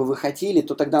сказали, как бы вы хотели,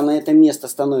 то тогда на это место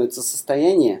становится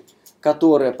состояние,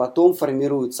 которое потом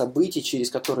формирует события, через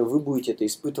которые вы будете это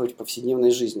испытывать в повседневной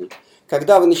жизни.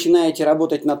 Когда вы начинаете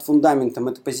работать над фундаментом,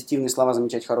 это позитивные слова,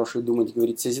 замечать хорошие, думать,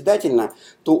 говорить созидательно,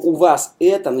 то у вас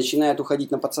это начинает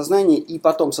уходить на подсознание и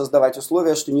потом создавать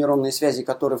условия, что нейронные связи,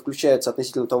 которые включаются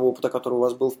относительно того опыта, который у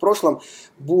вас был в прошлом,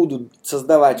 будут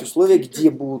создавать условия,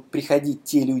 где будут приходить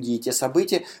те люди и те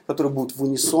события, которые будут в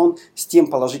унисон с тем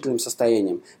положительным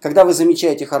состоянием. Когда вы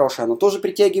замечаете хорошее, оно тоже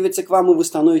притягивается к вам, и вы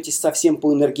становитесь совсем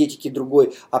по энергетике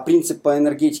другой. А принцип по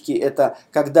энергетике – это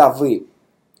когда вы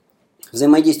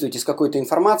взаимодействуете с какой-то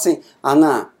информацией,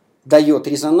 она дает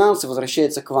резонанс и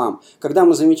возвращается к вам. Когда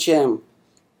мы замечаем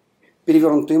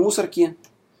перевернутые мусорки,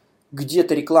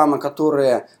 где-то реклама,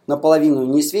 которая наполовину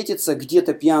не светится,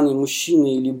 где-то пьяный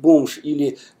мужчина или бомж,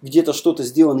 или где-то что-то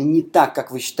сделано не так, как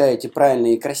вы считаете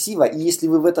правильно и красиво, и если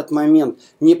вы в этот момент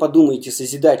не подумаете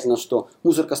созидательно, что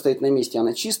мусорка стоит на месте,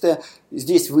 она чистая,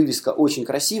 здесь вывеска очень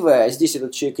красивая, а здесь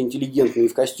этот человек интеллигентный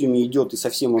в костюме идет и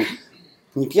совсем он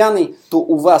не пьяный, то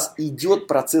у вас идет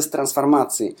процесс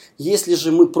трансформации. Если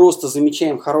же мы просто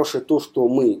замечаем хорошее то, что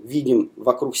мы видим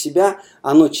вокруг себя,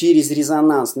 оно через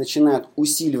резонанс начинает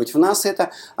усиливать в нас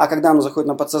это, а когда оно заходит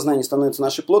на подсознание, становится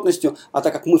нашей плотностью, а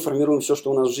так как мы формируем все,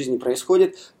 что у нас в жизни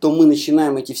происходит, то мы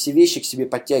начинаем эти все вещи к себе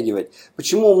подтягивать.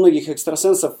 Почему у многих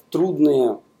экстрасенсов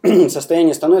трудные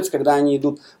состояния становятся, когда они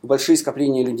идут в большие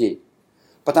скопления людей?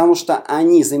 Потому что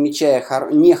они, замечая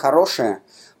нехорошее,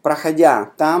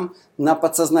 проходя там, на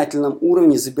подсознательном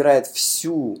уровне забирает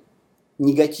всю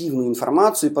негативную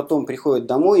информацию и потом приходят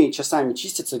домой и часами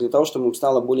чистятся для того, чтобы им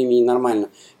стало более-менее нормально.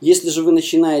 Если же вы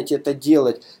начинаете это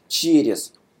делать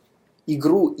через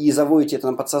игру и заводите это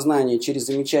на подсознание через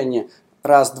замечание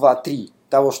раз, два, три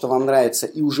того, что вам нравится,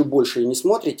 и уже больше не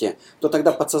смотрите, то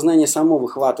тогда подсознание само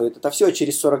выхватывает это все, а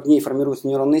через 40 дней формируются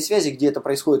нейронные связи, где это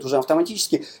происходит уже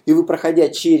автоматически, и вы, проходя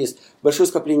через большое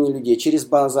скопление людей, через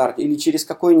базар или через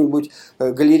какую-нибудь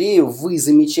галерею, вы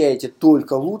замечаете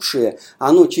только лучшее,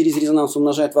 оно через резонанс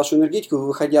умножает вашу энергетику, вы,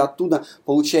 выходя оттуда,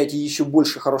 получаете еще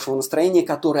больше хорошего настроения,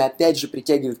 которое опять же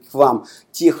притягивает к вам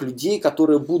тех людей,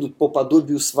 которые будут по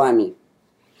подобию с вами.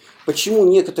 Почему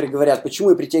некоторые говорят,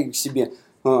 почему я притягиваю к себе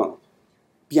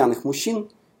пьяных мужчин,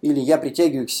 или я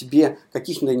притягиваю к себе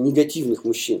каких-то негативных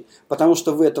мужчин? Потому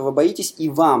что вы этого боитесь, и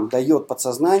вам дает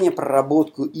подсознание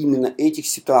проработку именно этих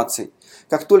ситуаций.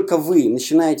 Как только вы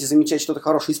начинаете замечать что-то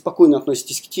хорошее и спокойно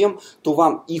относитесь к тем, то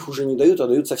вам их уже не дают, а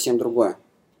дают совсем другое.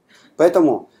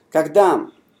 Поэтому, когда...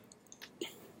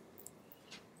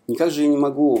 Никак же я не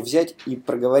могу взять и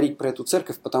проговорить про эту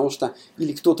церковь, потому что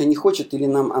или кто-то не хочет, или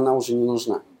нам она уже не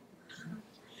нужна.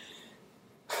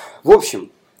 В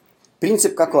общем,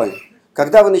 принцип какой?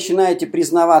 Когда вы начинаете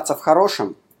признаваться в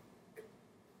хорошем,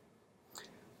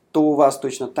 то у вас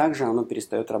точно так же оно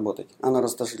перестает работать. Оно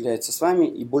раздражается с вами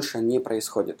и больше не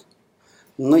происходит.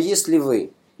 Но если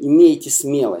вы имеете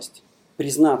смелость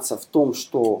признаться в том,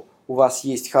 что у вас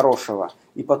есть хорошего,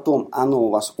 и потом оно у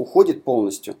вас уходит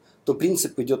полностью, то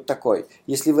принцип идет такой.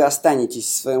 Если вы останетесь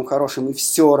в своем хорошем и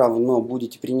все равно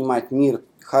будете принимать мир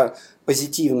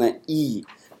позитивно и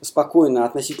спокойно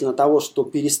относительно того, что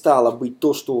перестало быть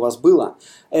то, что у вас было,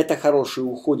 это хорошее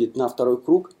уходит на второй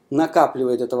круг,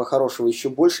 накапливает этого хорошего еще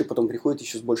больше, и потом приходит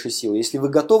еще с большей силой. Если вы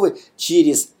готовы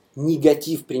через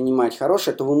негатив принимать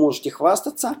хорошее, то вы можете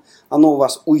хвастаться, оно у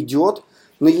вас уйдет.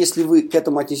 Но если вы к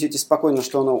этому отнесетесь спокойно,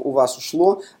 что оно у вас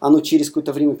ушло, оно через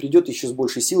какое-то время придет еще с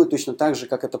большей силой, точно так же,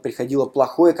 как это приходило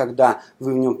плохое, когда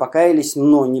вы в нем покаялись,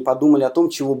 но не подумали о том,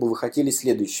 чего бы вы хотели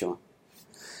следующего.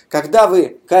 Когда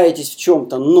вы каетесь в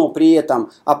чем-то, но при этом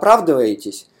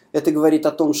оправдываетесь, это говорит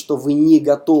о том, что вы не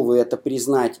готовы это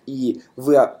признать, и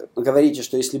вы говорите,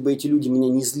 что если бы эти люди меня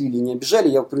не злили, не обижали,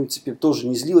 я, в принципе, тоже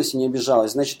не злилась и не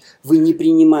обижалась. Значит, вы не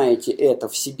принимаете это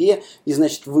в себе, и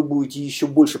значит, вы будете еще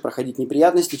больше проходить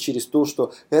неприятности через то,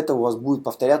 что это у вас будет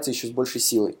повторяться еще с большей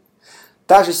силой.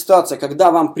 Та же ситуация,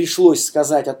 когда вам пришлось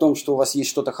сказать о том, что у вас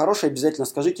есть что-то хорошее, обязательно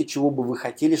скажите, чего бы вы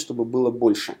хотели, чтобы было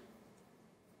больше.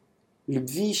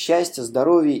 Любви, счастья,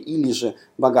 здоровья или же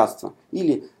богатства.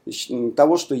 Или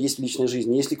того, что есть в личной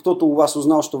жизни. Если кто-то у вас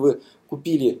узнал, что вы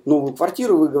купили новую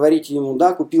квартиру, вы говорите ему: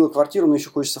 да, купила квартиру, но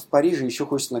еще хочется в Париже, еще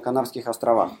хочется на Канарских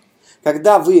островах.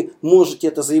 Когда вы можете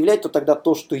это заявлять, то тогда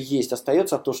то, что есть,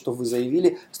 остается, а то, что вы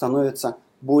заявили, становится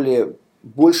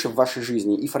больше в вашей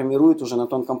жизни и формирует уже на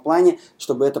тонком плане,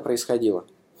 чтобы это происходило.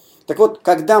 Так вот,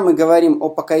 когда мы говорим о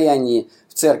покаянии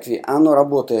в церкви, оно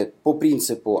работает по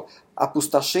принципу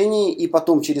опустошения, и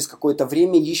потом через какое-то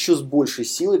время еще с большей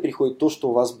силой приходит то, что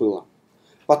у вас было.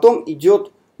 Потом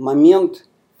идет момент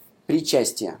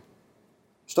причастия.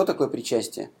 Что такое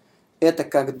причастие? Это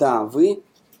когда вы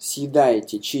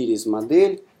съедаете через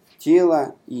модель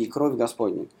тело и кровь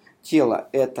Господню. Тело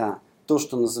 – это то,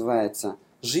 что называется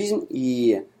жизнь,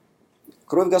 и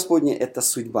кровь Господня – это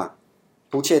судьба.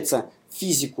 Получается,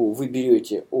 физику вы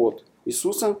берете от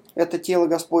Иисуса, это тело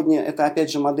Господне, это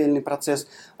опять же модельный процесс,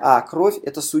 а кровь –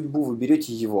 это судьбу, вы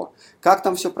берете его. Как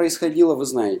там все происходило, вы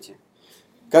знаете.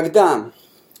 Когда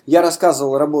я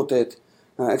рассказывал, работает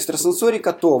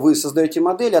экстрасенсорика, то вы создаете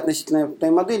модель, относительно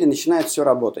этой модели начинает все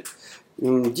работать.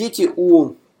 Дети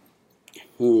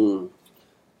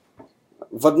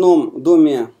в одном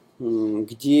доме,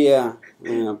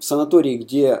 в санатории,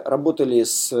 где работали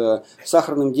с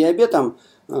сахарным диабетом,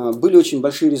 были очень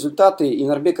большие результаты, и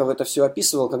Нарбеков это все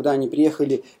описывал, когда они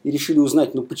приехали и решили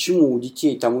узнать, почему у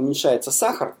детей там уменьшается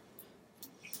сахар,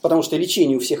 потому что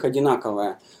лечение у всех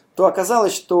одинаковое, то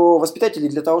оказалось, что воспитатели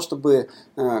для того, чтобы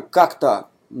как-то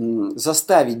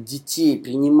заставить детей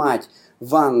принимать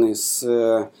ванны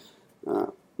с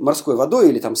морской водой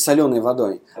или там с соленой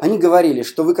водой, они говорили,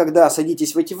 что вы когда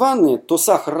садитесь в эти ванны, то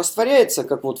сахар растворяется,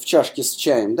 как вот в чашке с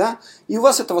чаем, да, и у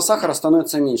вас этого сахара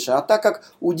становится меньше. А так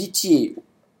как у детей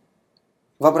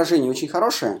воображение очень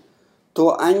хорошее,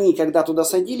 то они, когда туда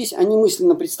садились, они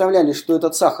мысленно представляли, что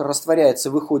этот сахар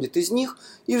растворяется, выходит из них,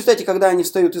 и в результате, когда они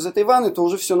встают из этой ванны, то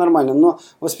уже все нормально. Но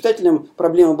воспитателям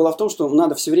проблема была в том, что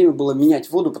надо все время было менять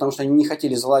воду, потому что они не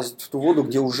хотели залазить в ту воду,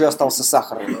 где уже остался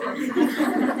сахар.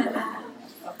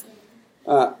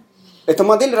 Эта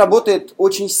модель работает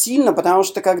очень сильно, потому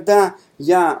что когда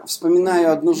я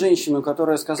вспоминаю одну женщину,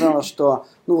 которая сказала, что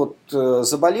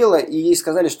заболела, и ей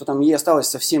сказали, что там ей осталось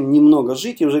совсем немного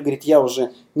жить, и уже, говорит, я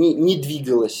уже не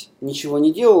двигалась, ничего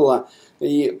не делала,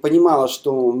 и понимала,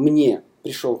 что мне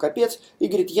пришел капец, и,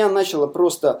 говорит, я начала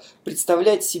просто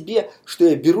представлять себе, что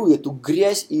я беру эту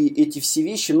грязь и эти все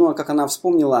вещи, как она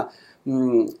вспомнила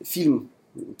фильм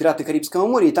 «Пираты Карибского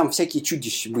моря», и там всякие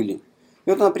чудища были. И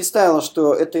вот она представила,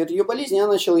 что это ее болезнь, и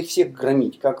она начала их всех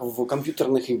громить, как в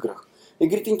компьютерных играх. И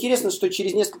говорит, интересно, что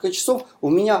через несколько часов у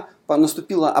меня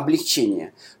наступило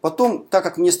облегчение. Потом, так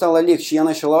как мне стало легче, я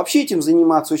начала вообще этим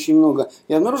заниматься очень много.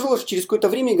 И обнаружила, что через какое-то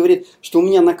время, говорит, что у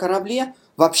меня на корабле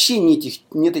Вообще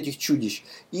нет этих чудищ.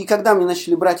 И когда мне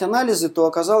начали брать анализы, то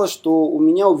оказалось, что у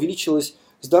меня увеличилось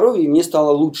здоровье, и мне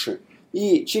стало лучше.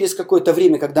 И через какое-то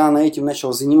время, когда она этим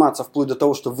начала заниматься, вплоть до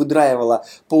того, что выдраивала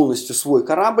полностью свой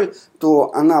корабль,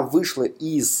 то она вышла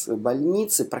из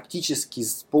больницы практически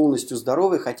полностью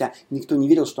здоровой, хотя никто не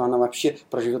верил, что она вообще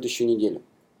проживет еще неделю.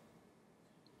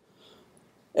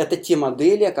 Это те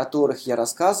модели, о которых я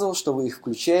рассказывал, что вы их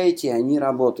включаете, и они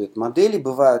работают. Модели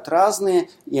бывают разные,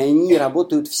 и они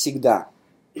работают всегда.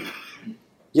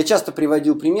 Я часто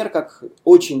приводил пример, как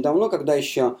очень давно, когда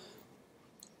еще...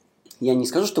 Я не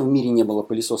скажу, что в мире не было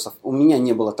пылесосов. У меня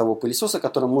не было того пылесоса,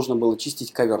 которым можно было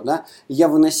чистить ковер. Да? Я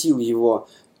выносил его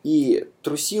и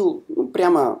трусил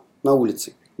прямо на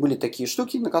улице. Были такие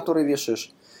штуки, на которые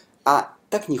вешаешь. А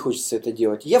так не хочется это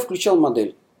делать. Я включал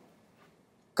модель.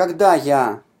 Когда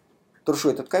я трушу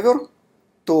этот ковер,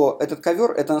 то этот ковер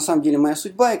 – это на самом деле моя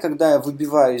судьба. И когда я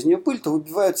выбиваю из нее пыль, то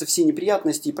выбиваются все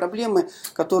неприятности и проблемы,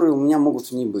 которые у меня могут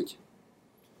в ней быть.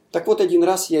 Так вот, один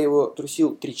раз я его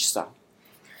трусил 3 часа.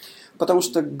 Потому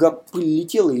что пыль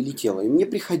летела и летела. И мне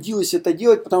приходилось это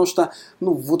делать, потому что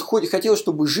хотелось,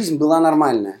 чтобы жизнь была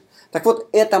нормальная. Так вот,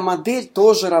 эта модель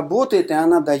тоже работает, и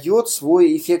она дает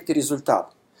свой эффект и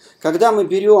результат. Когда мы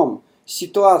берем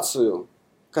ситуацию,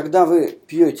 когда вы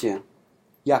пьете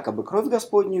якобы кровь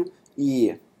Господню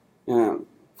и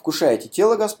вкушаете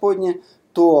тело Господне,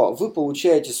 то вы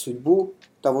получаете судьбу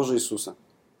того же Иисуса.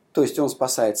 То есть Он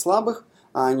спасает слабых,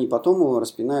 а они потом его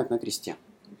распинают на кресте.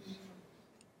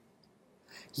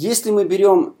 Если мы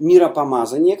берем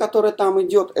миропомазание, которое там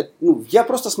идет, я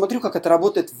просто смотрю, как это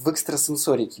работает в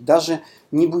экстрасенсорике. Даже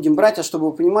не будем брать, а чтобы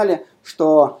вы понимали,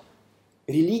 что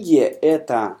религия –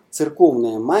 это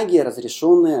церковная магия,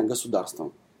 разрешенная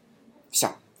государством. Все.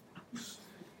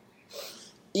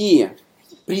 И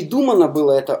придумано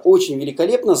было это очень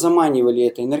великолепно, заманивали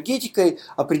это энергетикой,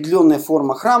 определенная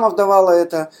форма храмов давала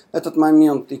этот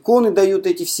момент, иконы дают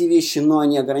эти все вещи, но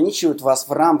они ограничивают вас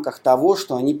в рамках того,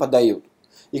 что они подают.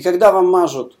 И когда вам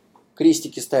мажут,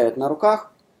 крестики ставят на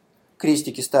руках,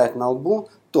 крестики ставят на лбу,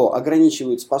 то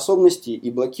ограничивают способности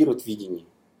и блокируют видение.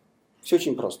 Все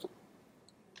очень просто.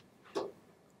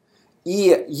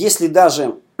 И если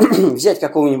даже взять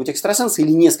какого-нибудь экстрасенса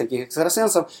или нескольких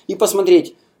экстрасенсов и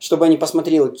посмотреть, чтобы они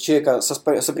посмотрели человека с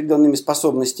определенными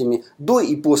способностями до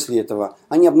и после этого,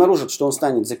 они обнаружат, что он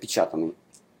станет запечатанным.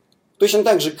 Точно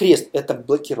так же крест – это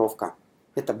блокировка.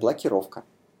 Это блокировка.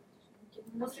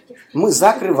 Мы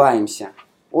закрываемся.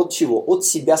 От чего? От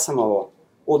себя самого.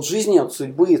 От жизни, от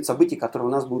судьбы, от событий, которые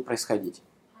у нас будут происходить.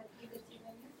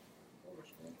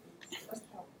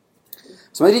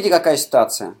 Смотрите, какая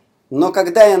ситуация. Но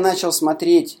когда я начал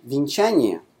смотреть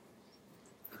венчание,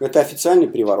 это официальный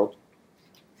приворот.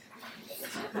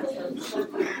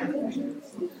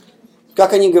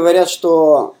 Как они говорят,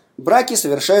 что браки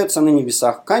совершаются на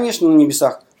небесах. Конечно, на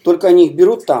небесах. Только они их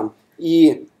берут там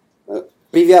и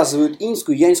привязывают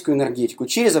иньскую и яньскую энергетику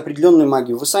через определенную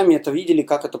магию. Вы сами это видели,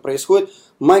 как это происходит.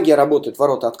 Магия работает.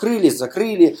 Ворота открылись,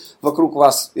 закрыли, вокруг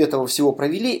вас этого всего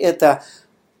провели. Это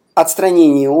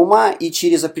отстранение ума и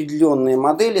через определенные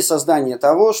модели создание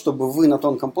того, чтобы вы на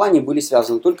тонком плане были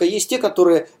связаны. Только есть те,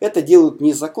 которые это делают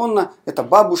незаконно. Это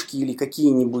бабушки или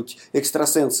какие-нибудь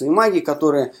экстрасенсы и маги,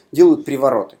 которые делают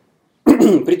привороты.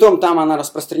 Притом там она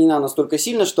распространена настолько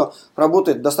сильно, что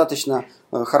работает достаточно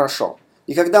хорошо.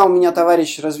 И когда у меня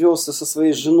товарищ развелся со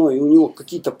своей женой, и у него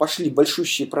какие-то пошли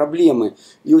большущие проблемы,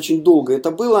 и очень долго это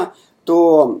было,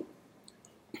 то,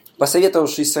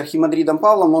 посоветовавшись с архимандритом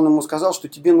Павлом, он ему сказал, что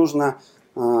тебе нужно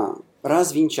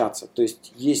развенчаться. То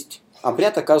есть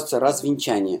обряд, оказывается,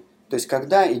 развенчание. То есть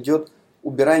когда идет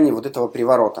убирание вот этого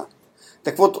приворота.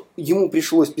 Так вот, ему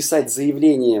пришлось писать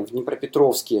заявление в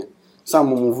Днепропетровске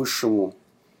самому высшему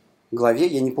главе,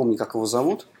 я не помню, как его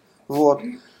зовут, вот.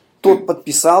 Тот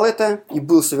подписал это, и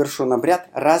был совершен обряд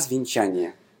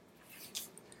развенчания.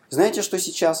 Знаете, что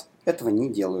сейчас? Этого не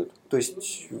делают. То есть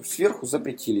сверху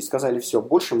запретили, сказали, все,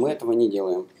 больше мы этого не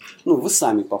делаем. Вы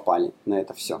сами попали на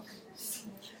это все.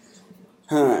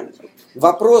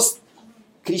 Вопрос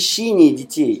крещения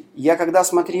детей. Я когда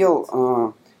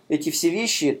смотрел эти все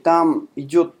вещи, там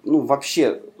идет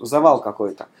вообще завал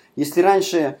какой-то. Если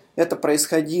раньше это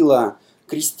происходило,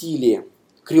 крестили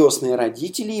крестные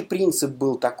родители, и принцип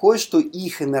был такой, что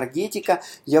их энергетика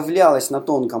являлась на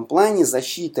тонком плане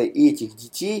защитой этих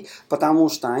детей, потому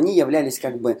что они являлись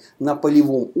как бы на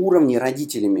полевом уровне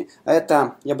родителями.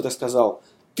 Это, я бы так сказал,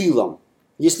 тылом.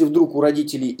 Если вдруг у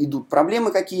родителей идут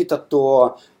проблемы какие-то,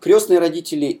 то крестные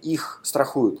родители их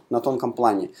страхуют на тонком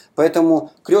плане.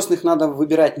 Поэтому крестных надо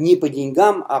выбирать не по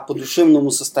деньгам, а по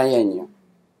душевному состоянию.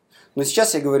 Но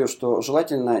сейчас я говорю, что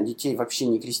желательно детей вообще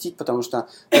не крестить, потому что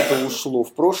это ушло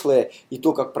в прошлое, и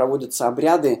то, как проводятся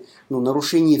обряды,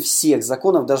 нарушение всех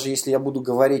законов, даже если я буду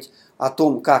говорить о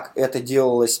том, как это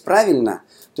делалось правильно,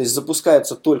 то есть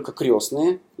запускаются только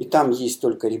крестные, и там есть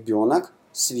только ребенок,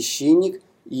 священник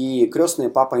и крестные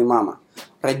папа и мама.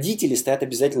 Родители стоят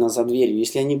обязательно за дверью.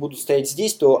 Если они будут стоять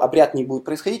здесь, то обряд не будет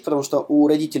происходить, потому что у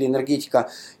родителей энергетика,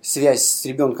 связь с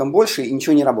ребенком больше, и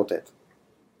ничего не работает.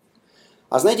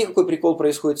 А знаете, какой прикол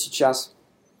происходит сейчас?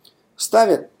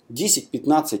 Ставят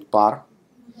 10-15 пар,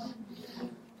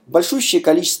 большущее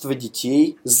количество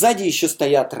детей, сзади еще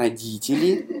стоят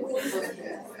родители.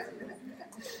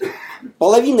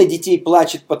 Половина детей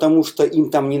плачет, потому что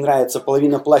им там не нравится,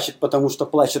 половина плачет, потому что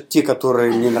плачут те,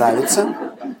 которые им не нравятся.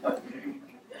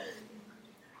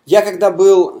 Я когда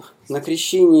был на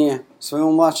крещении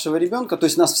своего младшего ребенка, то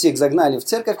есть нас всех загнали в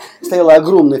церковь, стояло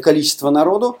огромное количество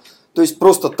народу, то есть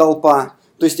просто толпа.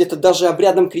 То есть это даже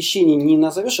обрядом крещения не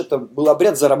назовешь, это был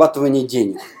обряд зарабатывания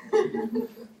денег.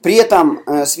 При этом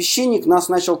священник нас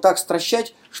начал так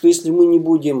стращать, что если мы не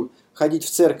будем ходить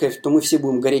в церковь, то мы все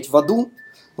будем гореть в аду.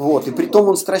 Вот. И притом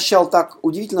он стращал так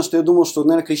удивительно, что я думал, что,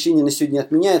 наверное, крещение на сегодня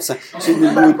отменяется.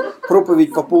 Сегодня будет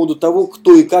проповедь по поводу того,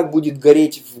 кто и как будет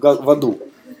гореть в аду.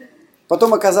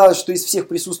 Потом оказалось, что из всех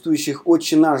присутствующих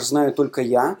 «Отче наш» знаю только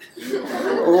я.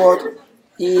 Вот.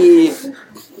 И...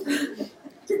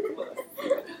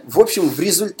 В общем, в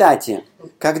результате,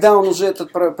 когда он уже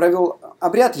этот провел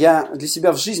обряд, я для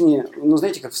себя в жизни,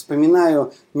 знаете, как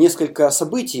вспоминаю несколько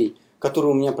событий,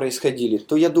 которые у меня происходили,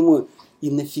 то я думаю, и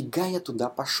нафига я туда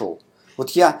пошел?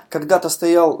 Вот я когда-то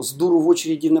стоял с дуру в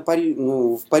очереди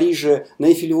в Париже на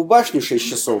Эйфелеву башню 6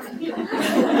 часов.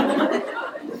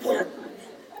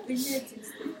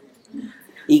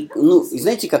 И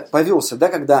знаете, как повелся, да,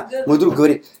 когда мой друг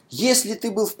говорит, если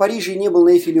ты был в Париже и не был на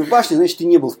Эйфелевой башне, значит, ты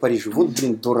не был в Париже. Вот,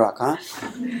 дурак, а.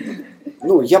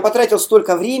 Я потратил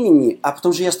столько времени, а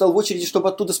потом же я стал в очереди, чтобы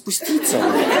оттуда спуститься.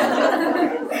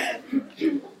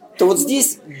 То вот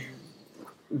здесь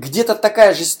где-то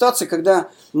такая же ситуация, когда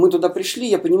мы туда пришли,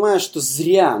 я понимаю, что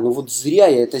зря, зря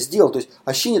я это сделал. То есть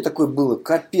ощущение такое было,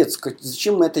 капец,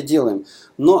 зачем мы это делаем?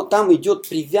 Но там идет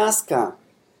привязка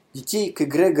детей к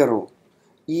эгрегору.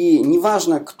 И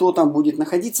неважно, кто там будет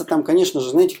находиться, там, конечно же,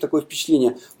 знаете, такое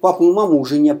впечатление, папу и маму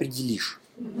уже не определишь.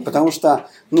 Потому что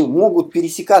могут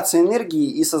пересекаться энергии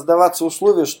и создаваться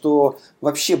условия, что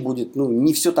вообще будет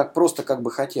не все так просто, как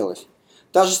бы хотелось.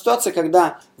 Та же ситуация,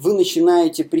 когда вы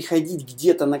начинаете приходить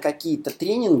где-то на какие-то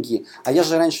тренинги, а я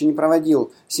же раньше не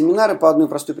проводил семинары по одной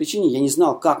простой причине, я не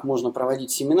знал, как можно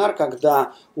проводить семинар,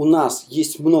 когда у нас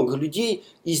есть много людей,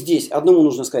 и здесь одному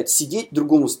нужно сказать сидеть,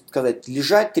 другому сказать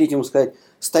лежать, третьему сказать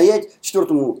стоять,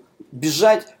 четвертому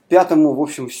бежать, пятому, в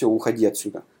общем, все, уходи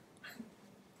отсюда.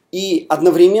 И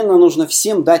одновременно нужно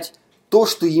всем дать то,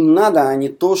 что им надо, а не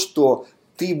то, что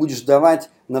ты будешь давать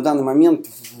на данный момент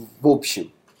в общем.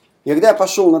 И когда я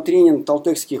пошел на тренинг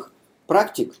толтекских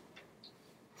практик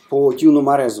по Тиуну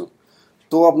Морезу,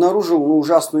 то обнаружил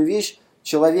ужасную вещь.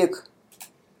 Человек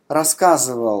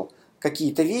рассказывал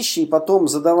какие-то вещи и потом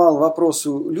задавал вопросы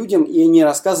людям, и они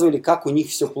рассказывали, как у них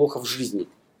все плохо в жизни.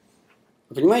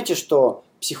 Вы понимаете, что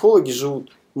психологи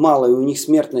живут мало, и у них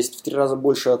смертность в 3 раза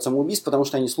больше от самоубийств, потому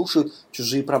что они слушают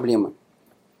чужие проблемы.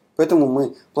 Поэтому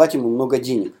мы платим им много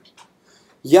денег.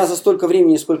 Я за столько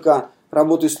времени, сколько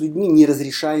работаю с людьми, не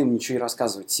разрешаю им ничего и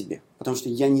рассказывать себе. Потому что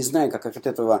я не знаю, как от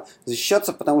этого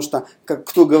защищаться, потому что, как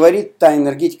кто говорит, та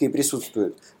энергетика и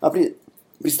присутствует. А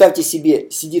представьте себе,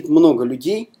 сидит много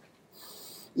людей,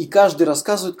 и каждый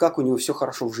рассказывает, как у него все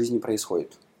хорошо в жизни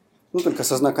происходит. Только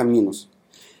со знаком минус.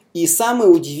 И самое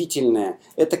удивительное,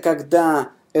 это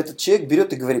когда этот человек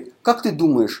берет и говорит, как ты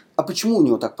думаешь, а почему у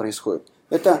него так происходит?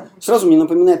 Это сразу мне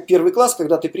напоминает 1 класс,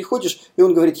 когда ты приходишь, и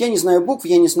он говорит, я не знаю букв,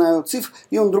 я не знаю цифр,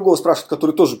 и он другого спрашивает,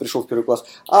 который тоже пришел в 1 класс,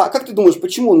 а как ты думаешь,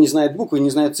 почему он не знает буквы и не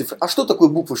знает цифры? А что такое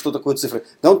буквы, что такое цифры?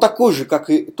 Да он такой же, как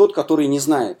и тот, который не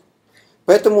знает.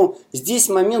 Поэтому здесь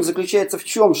момент заключается в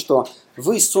чем, что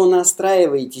вы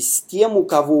сонастраиваетесь с тем, у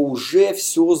кого уже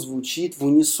все звучит в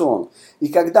унисон. И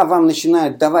когда вам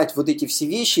начинают давать вот эти все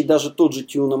вещи, даже тот же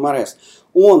Тиуна Морез,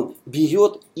 он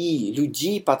берет и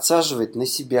людей подсаживает на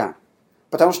себя.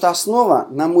 Потому что основа,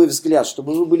 на мой взгляд,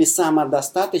 чтобы вы были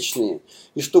самодостаточные,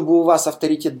 и чтобы у вас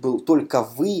авторитет был только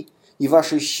вы, и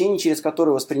ваше ощущение, через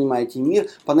которое воспринимаете мир,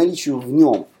 по наличию в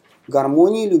нем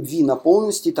гармонии, любви,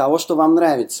 наполненности того, что вам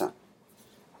нравится.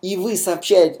 И вы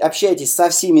общаетесь со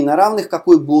всеми на равных,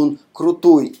 какой бы он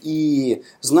крутой и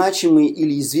значимый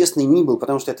или известный ни был,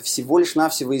 потому что это всего лишь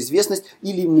навсего известность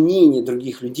или мнение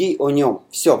других людей о нем.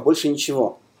 Все, больше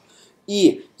ничего.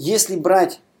 И если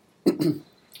брать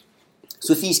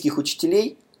суфийских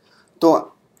учителей,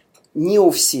 то не у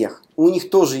всех. У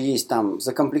них тоже есть там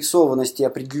закомплексованности,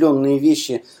 определенные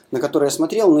вещи, на которые я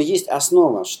смотрел, но есть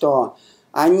основа, что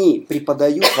они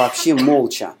преподают вообще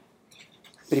молча.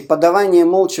 Преподавание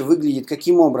молча выглядит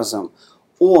каким образом?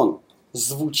 Он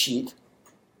звучит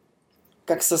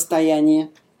как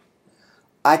состояние,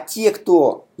 а те,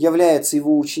 кто являются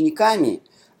его учениками,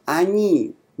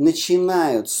 они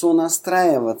начинают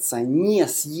сонастраиваться не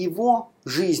с его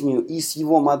жизнью и с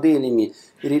его моделями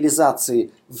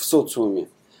реализации в социуме,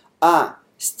 а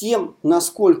с тем,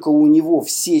 насколько у него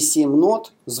все 7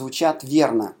 нот звучат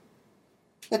верно.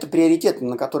 Это приоритеты,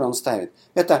 на которые он ставит.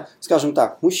 Это, скажем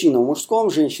так, мужчина в мужском,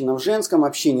 женщина в женском,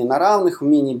 общение на равных,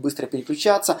 умение быстро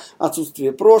переключаться,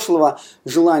 отсутствие прошлого,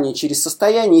 желание через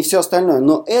состояние и все остальное.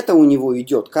 Но это у него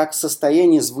идет как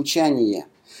состояние звучания.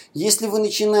 Если вы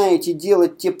начинаете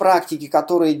делать те практики,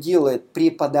 которые делает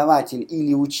преподаватель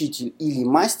или учитель или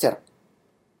мастер,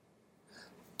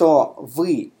 то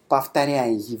вы,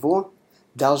 повторяя его,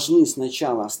 должны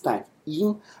сначала стать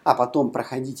им, а потом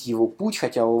проходить его путь,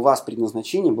 хотя у вас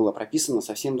предназначение было прописано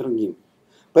совсем другим.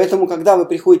 Поэтому, когда вы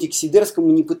приходите к Сидерскому,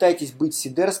 не пытайтесь быть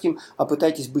Сидерским, а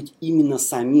пытайтесь быть именно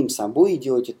самим собой и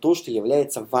делайте то, что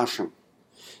является вашим.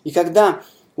 И когда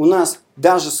у нас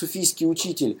даже суфийский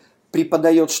учитель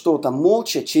преподает что-то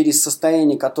молча через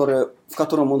состояние, в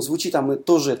котором он звучит, а мы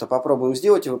тоже это попробуем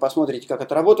сделать, и вы посмотрите, как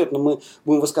это работает, но мы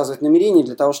будем высказывать намерения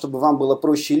для того, чтобы вам было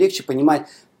проще и легче понимать,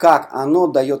 как оно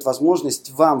дает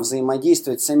возможность вам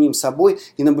взаимодействовать с самим собой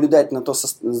и наблюдать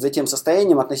за тем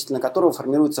состоянием, относительно которого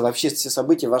формируются вообще все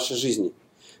события в вашей жизни.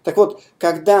 Так вот,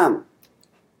 когда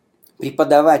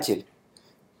преподаватель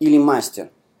или мастер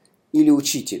или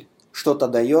учитель что-то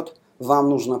дает, вам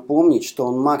нужно помнить, что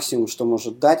он максимум, что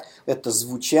может дать, это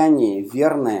звучание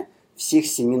верное всех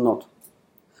 7 нот.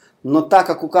 Но так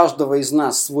как у каждого из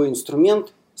нас свой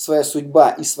инструмент, своя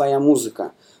судьба и своя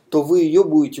музыка, то вы ее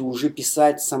будете уже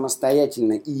писать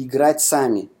самостоятельно и играть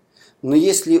сами. Но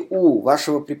если у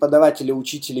вашего преподавателя,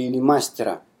 учителя или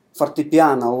мастера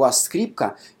фортепиано, у вас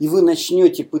скрипка, и вы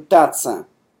начнете пытаться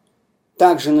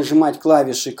также нажимать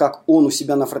клавиши, как он у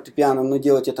себя на фортепиано, но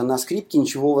делать это на скрипке,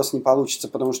 ничего у вас не получится,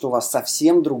 потому что у вас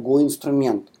совсем другой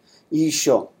инструмент. И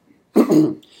еще,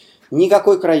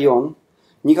 никакой крайон,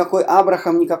 никакой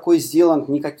Абрахам, никакой Зеланд,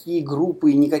 никакие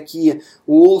группы, никакие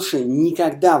Уолши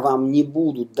никогда вам не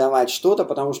будут давать что-то,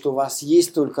 потому что у вас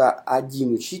есть только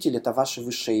один учитель, это ваше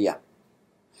высшее Я.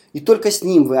 И только с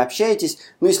ним вы общаетесь,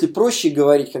 но если проще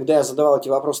говорить, когда я задавал эти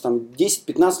вопросы там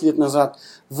 10-15 лет назад,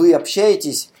 вы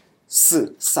общаетесь с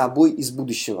собой из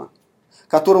будущего,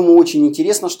 которому очень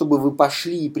интересно, чтобы вы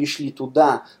пошли и пришли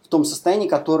туда, в том состоянии,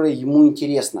 которое ему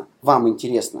интересно, вам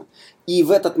интересно. И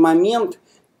в этот момент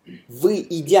вы,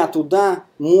 идя туда,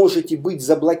 можете быть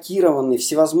заблокированы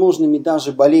всевозможными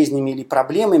даже болезнями или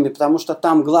проблемами, потому что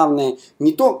там главное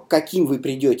не то, каким вы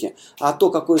придете, а то,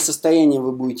 какое состояние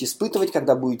вы будете испытывать,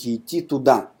 когда будете идти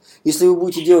туда. Если вы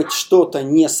будете делать что-то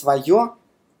не свое,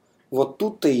 вот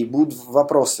тут-то и будут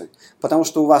вопросы. Потому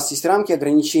что у вас есть рамки,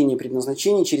 ограничения,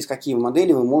 предназначения, через какие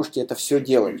модели вы можете это все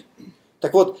делать.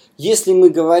 Так вот, если мы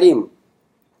говорим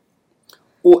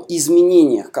о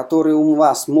изменениях, которые у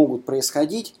вас могут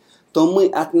происходить, то мы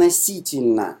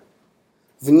относительно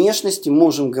внешности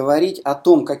можем говорить о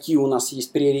том, какие у нас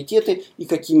есть приоритеты и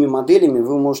какими моделями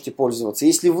вы можете пользоваться.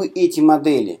 Если вы эти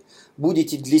модели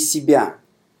будете для себя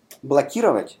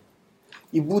блокировать,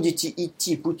 и будете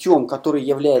идти путем, который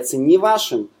является не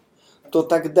вашим, то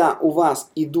тогда у вас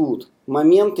идут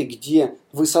моменты, где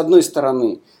вы с одной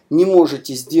стороны не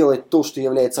можете сделать то, что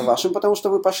является вашим, потому что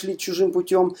вы пошли чужим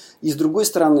путем, и с другой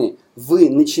стороны вы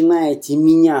начинаете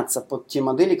меняться под те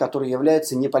модели, которые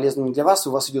являются неполезными для вас, и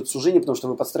у вас идет сужение, потому что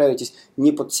вы подстраиваетесь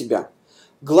не под себя.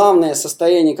 Главное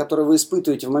состояние, которое вы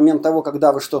испытываете в момент того,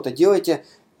 когда вы что-то делаете,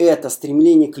 это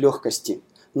стремление к легкости,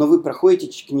 но вы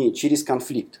проходите к ней через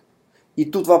конфликт. И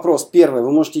тут вопрос. Первый.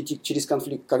 Вы можете идти через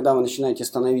конфликт, когда вы начинаете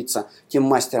становиться тем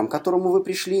мастером, к которому вы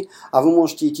пришли, а вы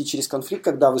можете идти через конфликт,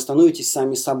 когда вы становитесь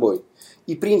сами собой.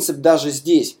 И принцип даже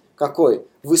здесь какой?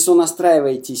 Вы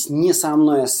сонастраиваетесь не со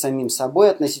мной, а с самим собой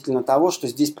относительно того, что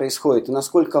здесь происходит. И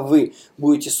насколько вы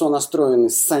будете сонастроены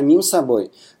с самим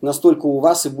собой, настолько у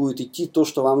вас и будет идти то,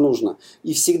 что вам нужно.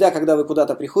 И всегда, когда вы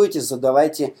куда-то приходите,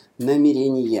 задавайте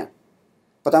намерение.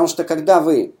 Потому что когда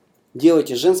вы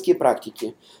делаете женские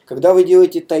практики, когда вы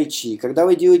делаете тайчи, когда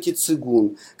вы делаете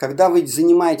цигун, когда вы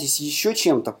занимаетесь еще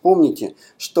чем-то, помните,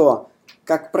 что,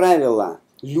 как правило,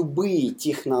 любые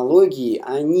технологии,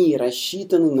 они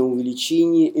рассчитаны на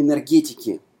увеличение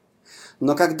энергетики.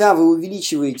 Но когда вы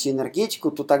увеличиваете энергетику,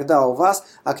 то тогда у вас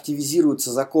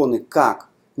активизируются законы как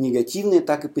негативные,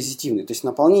 так и позитивные. То есть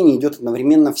наполнение идет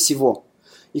одновременно всего.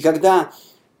 И когда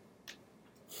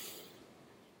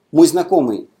Мой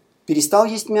знакомый перестал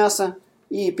есть мясо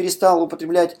и перестал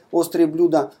употреблять острые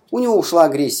блюда. У него ушла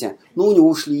агрессия, но у него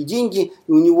ушли и деньги,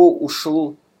 и у него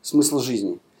ушел смысл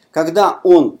жизни. Когда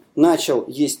он начал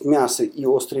есть мясо и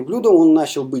острые блюда, он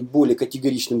начал быть более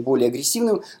категоричным, более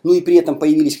агрессивным, но и при этом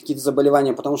появились какие-то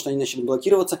заболевания, потому что они начали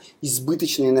блокироваться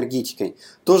избыточной энергетикой.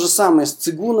 То же самое с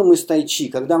цигуном и с тайчи.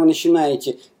 Когда вы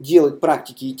начинаете делать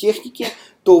практики и техники,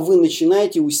 то вы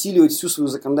начинаете усиливать всю свою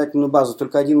законодательную базу.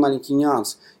 Только один маленький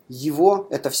нюанс. Его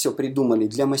это все придумали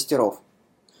для мастеров.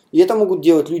 И это могут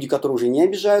делать люди, которые уже не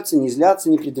обижаются, не злятся,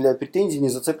 не предъявляют претензий, не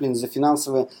зацеплены за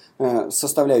финансовую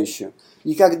составляющую.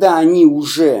 И когда они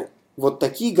уже вот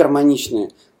такие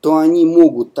гармоничные, то они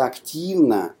могут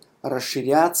активно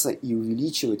расширяться и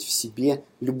увеличивать в себе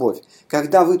любовь.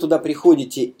 Когда вы туда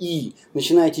приходите и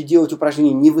начинаете делать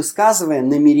упражнения, не высказывая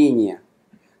намерения,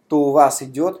 то у вас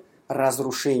идет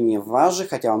разрушение вас же,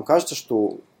 хотя вам кажется,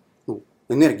 что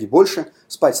энергии больше,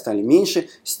 спать стали меньше,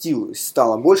 сил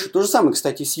стало больше. То же самое,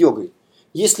 кстати, с йогой.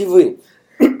 Если вы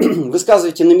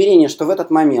высказываете намерение, что в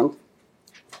этот момент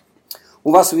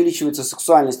у вас увеличивается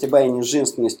сексуальность, обаяние,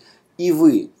 женственность, и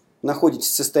вы находитесь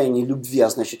в состоянии любви, а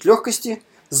значит легкости,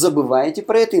 забываете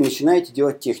про это и начинаете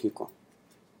делать технику.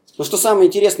 Но что самое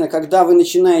интересное, когда вы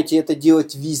начинаете это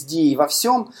делать везде и во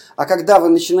всем, а когда вы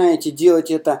начинаете делать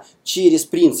это через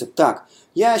принцип, так,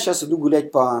 я сейчас иду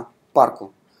гулять по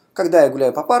парку. Когда я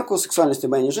гуляю по парку, сексуальность,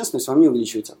 обаяние, женственность во мне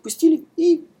увеличивается. Отпустили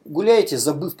и гуляете,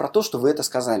 забыв про то, что вы это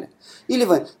сказали. Или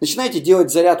вы начинаете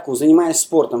делать зарядку, занимаясь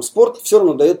спортом. Спорт все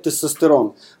равно дает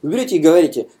тестостерон. Вы берете и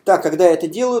говорите, так, когда я это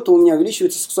делаю, то у меня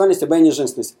увеличивается сексуальность, обаяние,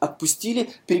 женственность. Отпустили,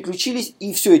 переключились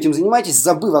и все, этим занимаетесь,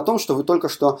 забыв о том, что вы только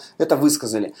что это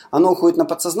высказали. Оно уходит на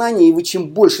подсознание, и вы чем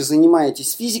больше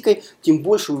занимаетесь физикой, тем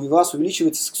больше у вас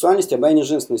увеличивается сексуальность, обаяние,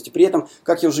 женственность. При этом,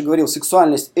 как я уже говорил,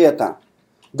 сексуальность это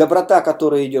доброта,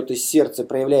 которая идет из сердца,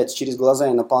 проявляется через глаза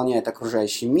и наполняет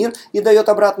окружающий мир и дает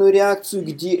обратную реакцию,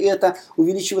 где это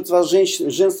увеличивает вас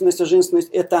женственность, а женственность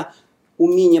это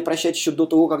умение прощать еще до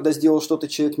того, когда сделал что-то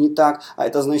человек не так, а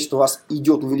это значит, что у вас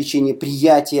идет увеличение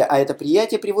приятия, а это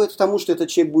приятие приводит к тому, что этот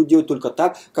человек будет делать только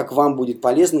так, как вам будет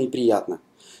полезно и приятно.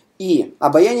 И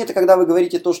обаяние – это когда вы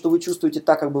говорите то, что вы чувствуете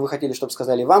так, как бы вы хотели, чтобы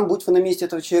сказали вам, будь вы на месте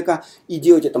этого человека, и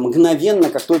делать это мгновенно,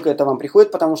 как только это вам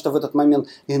приходит, потому что в этот момент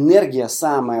энергия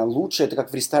самая лучшая, это как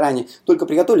в ресторане, только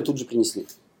приготовили, тут же принесли.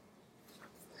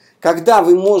 Когда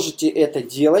вы можете это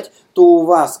делать, то у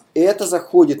вас это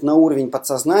заходит на уровень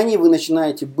подсознания, вы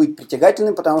начинаете быть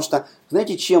притягательным, потому что,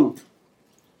 знаете, чем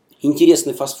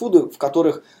интересны фастфуды, в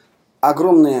которых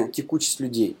огромная текучесть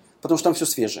людей? Потому что там все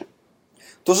свежее.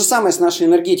 То же самое с нашей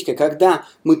энергетикой. Когда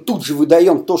мы тут же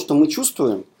выдаем то, что мы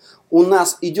чувствуем, у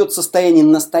нас идет состояние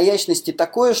настоящности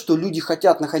такое, что люди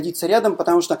хотят находиться рядом,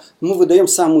 потому что мы выдаем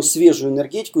самую свежую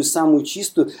энергетику и самую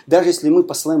чистую, даже если мы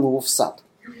посылаем его в сад.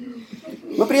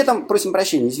 Но при этом просим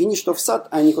прощения, извини, что в сад,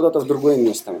 а не куда-то в другое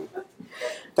место.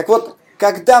 Так вот,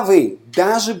 когда вы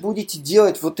даже будете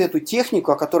делать вот эту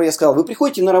технику, о которой я сказал, вы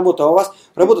приходите на работу, а у вас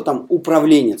работа там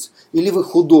управленец, или вы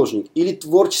художник, или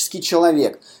творческий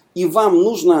человек, и вам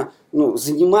нужно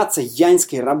заниматься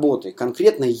яньской работой,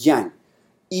 конкретно янь.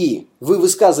 И вы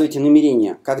высказываете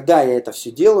намерение, когда я это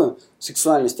все делаю,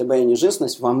 сексуальность, обаяние,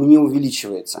 женственность во мне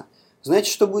увеличивается.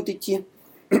 Знаете, что будет идти?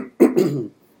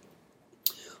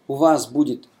 У вас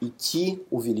будет идти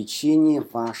увеличение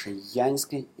вашей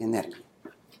яньской энергии.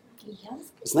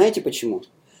 Знаете почему?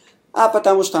 А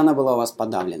потому что она была у вас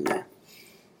подавленная.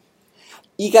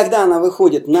 И когда она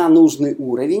выходит на нужный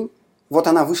уровень, вот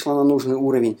она вышла на нужный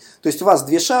уровень, то есть у вас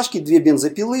 2 шашки, 2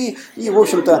 бензопилы и, в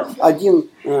общем-то, 1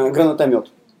 гранатомет.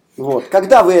 Вот.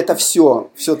 Когда вы это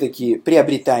все-таки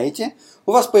приобретаете,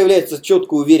 у вас появляется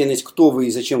четкая уверенность, кто вы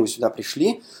и зачем вы сюда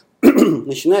пришли,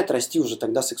 начинает расти уже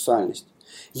тогда сексуальность.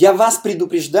 Я вас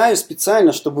предупреждаю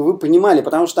специально, чтобы вы понимали,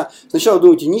 потому что сначала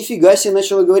думаете, нифига себе,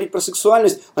 начала говорить про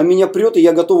сексуальность, а меня прет, и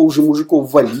я готова уже мужиков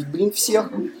валить,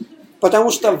 всех. Потому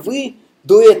что вы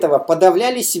до этого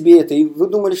подавляли себе это, и вы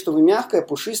думали, что вы мягкая,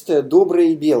 пушистая, добрая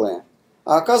и белая.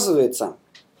 А оказывается,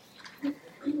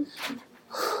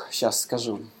 сейчас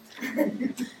скажу,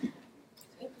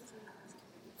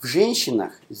 в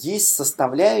женщинах есть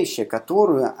составляющая,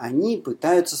 которую они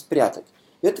пытаются спрятать.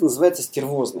 Это называется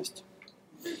стервозность.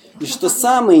 И что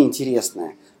самое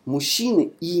интересное,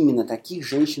 мужчины именно таких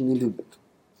женщин и любят.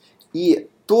 И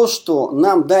то, что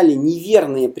нам дали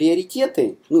неверные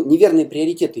приоритеты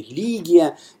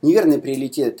религия, неверные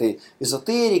приоритеты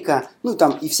эзотерика,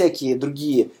 там и всякие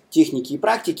другие техники и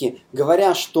практики,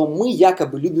 говоря, что мы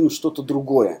якобы любим что-то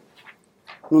другое.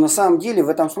 Но на самом деле в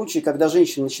этом случае, когда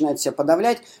женщина начинает себя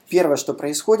подавлять, первое, что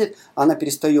происходит, она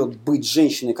перестает быть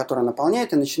женщиной, которая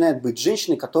наполняет, и начинает быть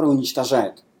женщиной, которая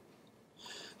уничтожает.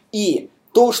 И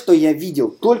то, что я видел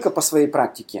только по своей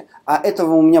практике, а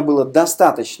этого у меня было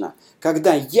достаточно,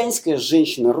 когда яньская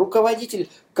женщина, руководитель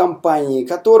компании,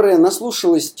 которая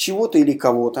наслушалась чего-то или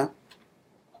кого-то,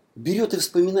 берет и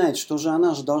вспоминает, что же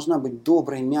она же должна быть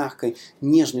доброй, мягкой,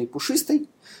 нежной, пушистой,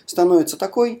 становится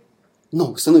такой.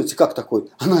 Ну, становится как такой?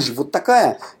 Она же вот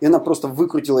такая, и она просто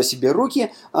выкрутила себе руки,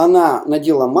 она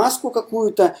надела маску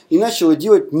какую-то и начала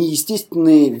делать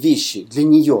неестественные вещи для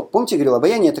нее. Помните, я говорил,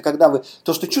 обаяние – это когда вы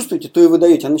то, что чувствуете, то и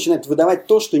выдаете. Она начинает выдавать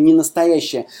то, что не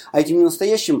настоящее. А этим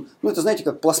ненастоящим, ну, это, знаете,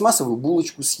 как пластмассовую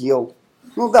булочку съел.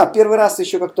 Ну да, первый раз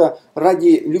еще как-то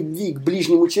ради любви к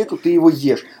ближнему человеку ты его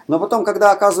ешь. Но потом,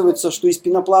 когда оказывается, что из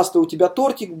пенопласта у тебя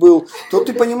тортик был, то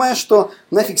ты понимаешь, что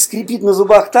нафиг скрипит на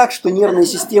зубах так, что нервная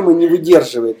система не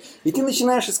выдерживает. И ты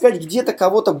начинаешь искать где-то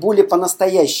кого-то более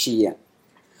по-настоящее.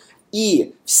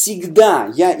 И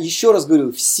всегда, я еще раз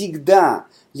говорю, всегда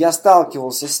я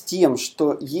сталкивался с тем,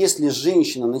 что если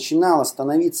женщина начинала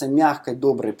становиться мягкой,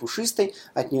 доброй, пушистой,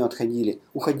 от нее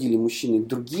уходили мужчины к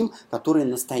другим, которые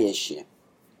настоящие.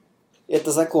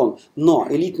 Это закон. Но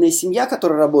элитная семья,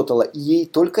 которая работала, ей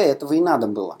только этого и надо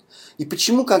было. И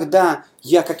почему, когда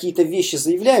я какие-то вещи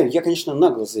заявляю, я, конечно,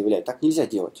 нагло заявляю, так нельзя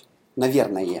делать.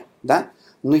 Наверное, да?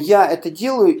 Но я это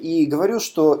делаю и говорю,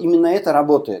 что именно это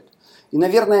работает. И,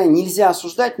 наверное, нельзя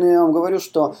осуждать, но я вам говорю,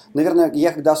 что, наверное,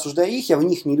 я когда осуждаю их, я в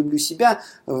них не люблю себя,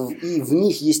 и в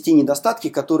них есть те недостатки,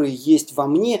 которые есть во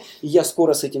мне, и я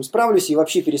скоро с этим справлюсь и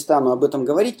вообще перестану об этом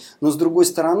говорить. Но, с другой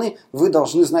стороны, вы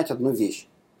должны знать одну вещь.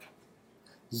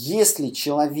 Если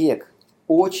человек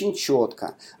очень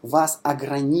четко вас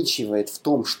ограничивает в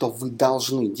том, что вы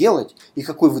должны делать, и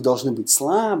какой вы должны быть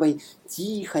слабой,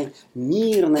 тихой,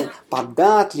 мирной,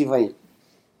 податливой,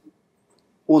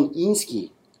 он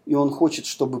инский, и он хочет,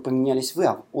 чтобы поменялись вы,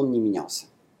 а он не менялся.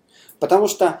 Потому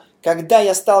что, когда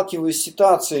я сталкиваюсь с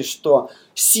ситуацией, что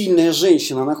сильная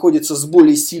женщина находится с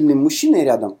более сильным мужчиной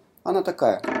рядом, она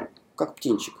такая, как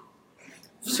птенчик.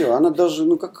 Все, она даже,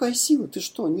 ну какая сила, ты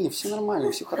что? Не, все нормально,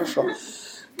 все хорошо.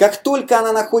 Как только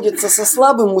она находится со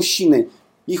слабым мужчиной,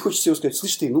 ей хочется ему сказать,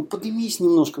 слышь ты, ну поднимись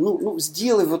немножко, ну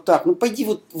сделай вот так, ну пойди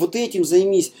вот этим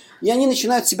займись. И они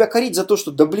начинают себя корить за то,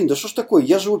 что да блин, да что ж такое,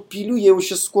 я же его пилю, я его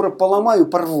сейчас скоро поломаю,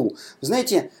 порву.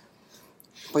 Знаете,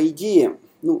 по идее,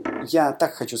 ну я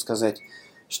так хочу сказать,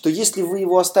 что если вы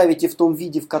его оставите в том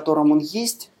виде, в котором он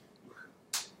есть,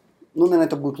 ну, наверное,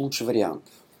 это будет лучший вариант.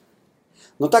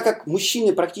 Но так как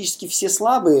мужчины практически все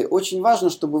слабые, очень важно,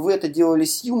 чтобы вы это делали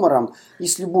с юмором и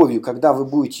с любовью, когда вы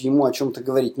будете ему о чем-то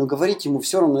говорить. Но говорить ему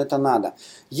все равно это надо.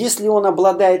 Если он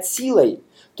обладает силой,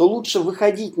 то лучше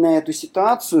выходить на эту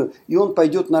ситуацию, и он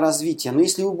пойдет на развитие. Но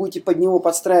если вы будете под него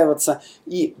подстраиваться,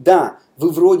 и да,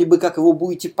 вы вроде бы как его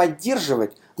будете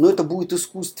поддерживать, но это будет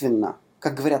искусственно.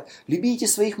 Как говорят, любите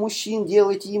своих мужчин,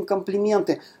 делайте им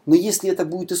комплименты. Но если это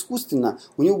будет искусственно,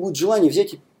 у него будет желание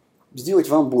взять и сделать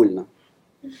вам больно.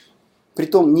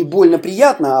 Притом не больно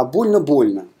приятно, а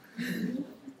больно-больно.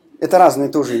 Это разные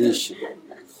тоже вещи.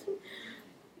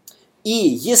 И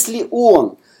если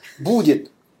он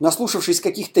будет, наслушавшись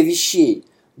каких-то вещей,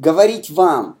 говорить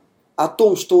вам о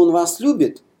том, что он вас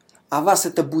любит, а вас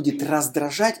это будет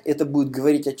раздражать, это будет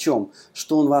говорить о чем?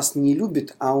 Что он вас не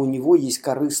любит, а у него есть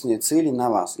корыстные цели на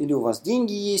вас. Или у вас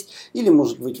деньги есть, или,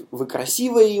 может быть, вы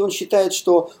красивая, и он считает,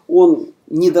 что он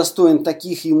недостоин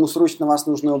таких, и ему срочно вас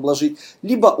нужно обложить.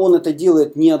 Либо он это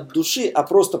делает не от души, а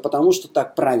просто потому, что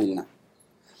так правильно.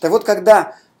 Так вот,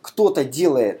 когда кто-то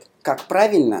делает как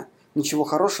правильно, ничего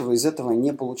хорошего из этого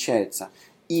не получается.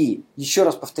 И, еще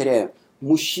раз повторяю,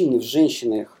 мужчины в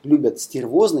женщинах любят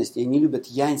стервозность, и они любят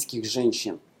яньских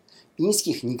женщин.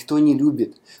 Инских никто не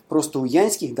любит. Просто у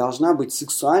яньских должна быть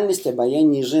сексуальность,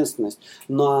 обаяние и женственность.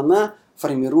 Но она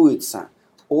формируется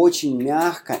очень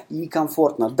мягко и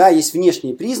комфортно. Да, есть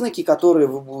внешние признаки, которые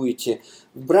вы будете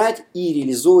брать и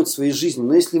реализовывать в своей жизни.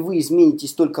 Но если вы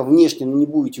изменитесь только внешне, но не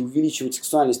будете увеличивать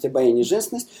сексуальность, обаяние и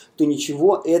женственность, то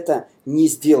ничего это не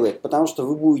сделает. Потому что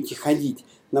вы будете ходить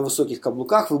на высоких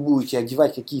каблуках, вы будете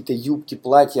одевать какие-то юбки,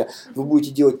 платья, вы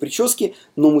будете делать прически,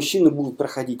 но мужчины будут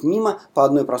проходить мимо по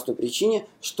одной простой причине,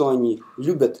 что они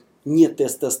любят не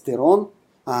тестостерон,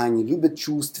 а они любят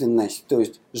чувственность, то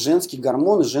есть женский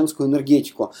гормон и женскую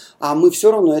энергетику. А мы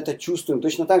все равно это чувствуем,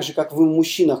 точно так же, как вы в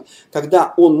мужчинах,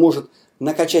 когда он может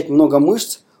накачать много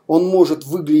мышц, он может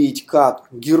выглядеть как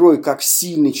герой, как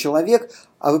сильный человек,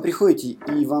 а вы приходите,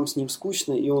 и вам с ним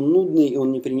скучно, и он нудный, и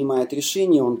он не принимает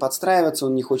решения, он подстраивается,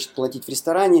 он не хочет платить в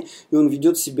ресторане, и он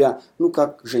ведет себя,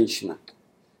 как женщина.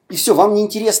 И все, вам не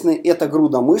интересна эта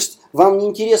груда мышц, вам не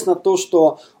интересно то,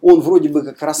 что он вроде бы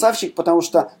как красавчик, потому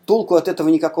что толку от этого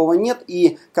никакого нет.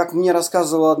 И, как мне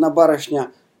рассказывала одна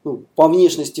барышня, по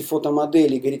внешности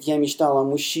фотомодели, говорит, я мечтала о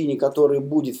мужчине, который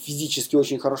будет физически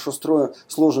очень хорошо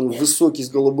сложен, высокий, с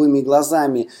голубыми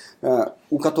глазами,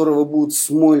 у которого будут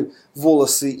смоль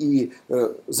волосы и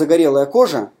загорелая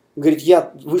кожа. Говорит,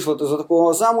 я вышла за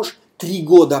такого замуж, 3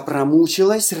 года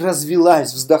промучилась,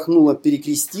 развелась, вздохнула,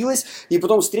 перекрестилась, и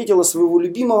потом встретила своего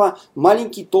любимого,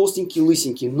 маленький, толстенький,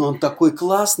 лысенький. Но он такой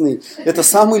классный, это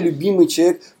самый любимый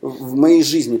человек в моей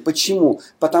жизни. Почему?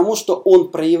 Потому что он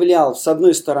проявлял, с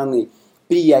одной стороны,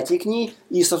 приятие к ней,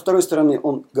 и со второй стороны,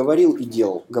 он говорил и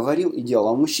делал. Говорил и делал.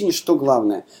 А у мужчине что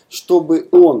главное? Чтобы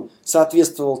он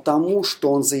соответствовал тому,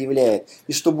 что он заявляет,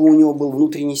 и чтобы у него был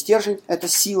внутренний стержень, это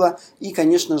сила, и,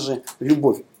 конечно же,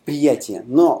 любовь. Приятие.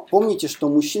 Но помните, что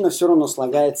мужчина все равно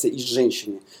слагается из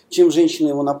женщины. Чем женщина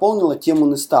его наполнила, тем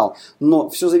он и стал. Но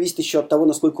все зависит еще от того,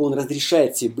 насколько он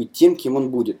разрешает себе быть тем, кем он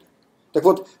будет. Так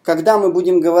вот, когда мы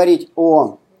будем говорить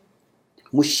о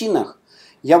мужчинах,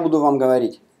 я буду вам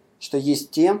говорить, что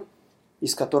есть те,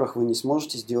 из которых вы не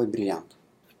сможете сделать бриллиант.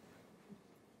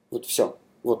 Вот все.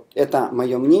 Вот это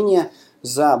мое мнение.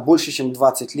 За больше чем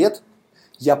 20 лет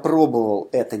я пробовал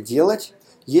это делать.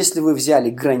 Если вы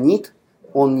взяли гранит,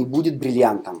 он не будет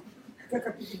бриллиантом. Как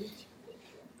определить?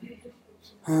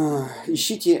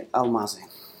 Ищите алмазы.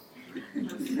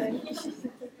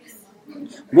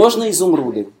 Можно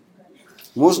изумруды,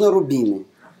 можно рубины.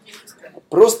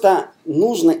 Просто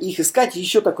нужно их искать. И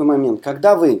еще такой момент.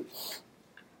 Когда вы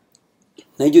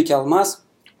найдете алмаз,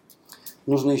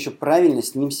 нужно еще правильно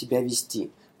с ним себя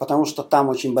вести. Потому что там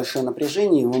очень большое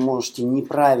напряжение, и вы можете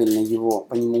неправильно его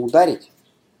по нему ударить,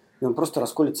 и он просто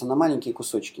расколется на маленькие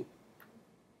кусочки.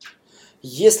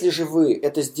 Если же вы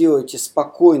это сделаете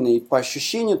спокойно и по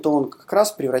ощущению, то он как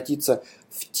раз превратится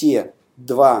в те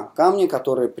 2 камня,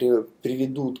 которые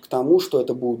приведут к тому, что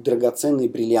это будут драгоценные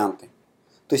бриллианты.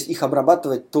 То есть их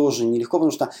обрабатывать тоже нелегко,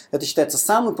 потому что это считается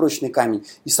самый прочный камень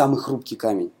и самый хрупкий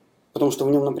камень. Потому что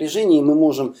в нем напряжение, и мы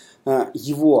можем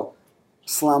его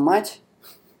сломать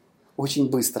очень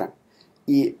быстро.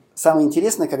 И самое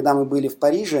интересное, когда мы были в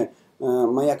Париже,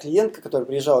 моя клиентка, которая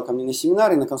приезжала ко мне на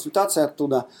семинар и на консультации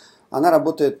оттуда, она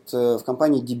работает в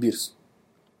компании De Beers.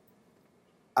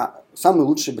 Самые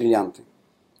лучшие бриллианты.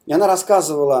 И она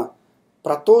рассказывала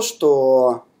про то,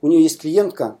 что у нее есть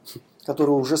клиентка,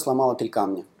 которая уже сломала 3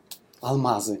 камня.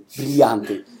 Алмазы,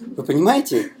 бриллианты. Вы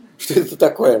понимаете, что это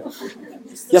такое?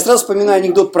 Я сразу вспоминаю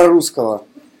анекдот про русского.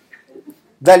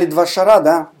 Дали 2 шара,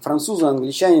 да, французу,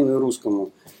 англичанину и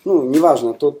русскому.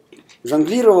 Неважно, тот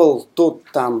жонглировал, тот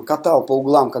там катал по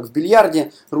углам, как в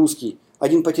бильярде, русский.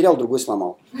 Один потерял, другой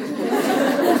сломал.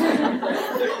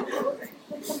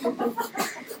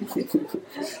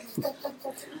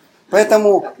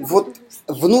 Поэтому вот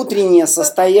внутреннее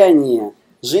состояние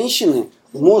женщины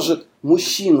может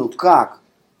мужчину как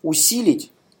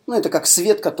усилить, это как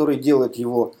свет, который делает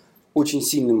его очень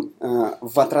сильным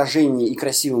в отражении и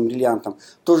красивым бриллиантом.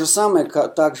 Так же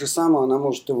самое она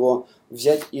может его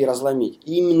взять и разломить.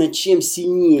 И именно чем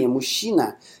сильнее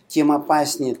мужчина, тем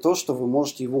опаснее то, что вы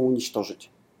можете его уничтожить.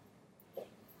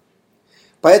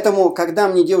 Поэтому, когда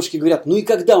мне девушки говорят, и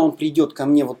когда он придет ко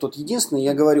мне, вот тот единственный,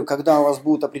 я говорю, когда у вас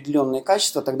будут определенные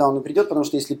качества, тогда он и придет, потому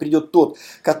что если придет тот,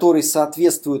 который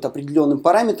соответствует определенным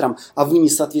параметрам, а вы не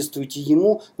соответствуете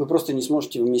ему, вы просто не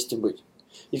сможете вместе быть.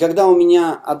 И когда у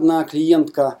меня одна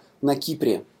клиентка на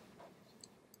Кипре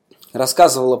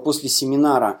рассказывала после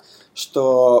семинара,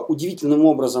 что удивительным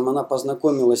образом она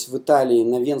познакомилась в Италии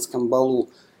на венском балу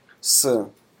с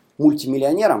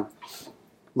мультимиллионером,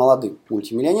 молодым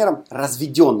мультимиллионером,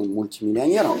 разведенным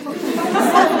мультимиллионером.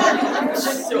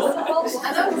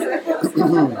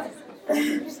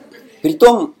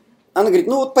 Притом, она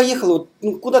говорит, поехала,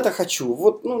 куда-то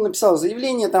хочу. Написала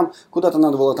заявление, там, куда-то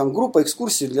надо было, там, группа,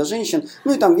 экскурсии для женщин.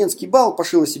 И там венский бал,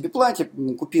 пошила себе платье,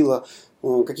 купила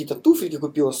какие-то туфельки,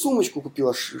 купила сумочку,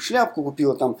 купила шляпку,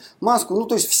 купила там маску.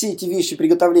 То есть все эти вещи,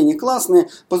 приготовления классные.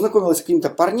 Познакомилась с какими-то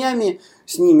парнями,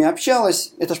 с ними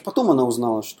общалась. Это ж потом она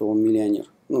узнала, что он миллионер.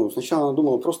 Сначала она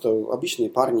думала, просто обычные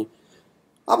парни.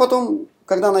 А потом,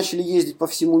 когда начали ездить по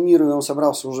всему миру, и он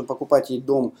собрался уже покупать ей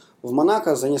дом в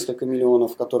Монако за несколько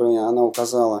миллионов, которые она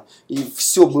указала, и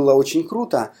все было очень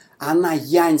круто, она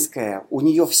яньская, у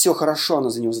нее все хорошо, она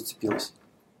за него зацепилась.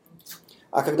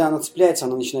 А когда она цепляется,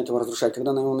 она начинает его разрушать.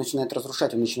 Когда она его начинает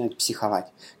разрушать, он начинает психовать.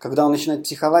 Когда он начинает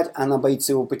психовать, она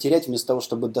боится его потерять. Вместо того,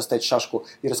 чтобы достать шашку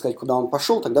и рассказать, куда он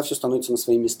пошел, тогда все становится на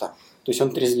свои места. То есть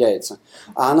он трезвляется.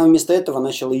 А она вместо этого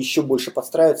начала еще больше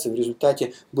подстраиваться. В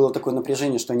результате было такое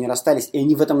напряжение, что они расстались. И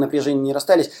они в этом напряжении не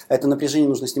расстались, а это напряжение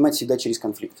нужно снимать всегда через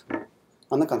конфликт.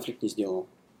 Она конфликт не сделала.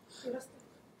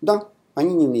 Да,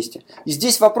 они не вместе. И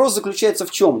здесь вопрос заключается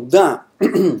в чем? Да,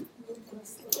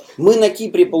 Мы на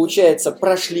Кипре, получается,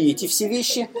 прошли эти все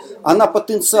вещи, она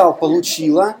потенциал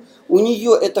получила, у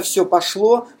нее это все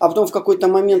пошло, а потом в какой-то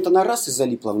момент она раз и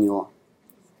залипла в него.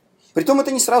 Притом это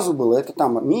не сразу было, это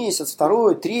там месяц,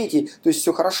 второй, третий, то есть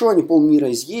все хорошо, они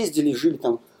полмира изъездили, жили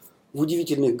там в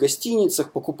удивительных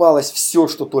гостиницах, покупалось все,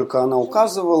 что только она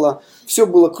указывала, все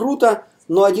было круто,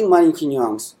 но один маленький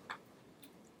нюанс.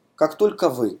 Как только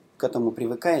вы к этому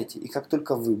привыкаете, и как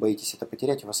только вы боитесь это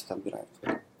потерять, у вас это отбирают.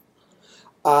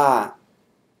 А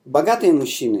богатые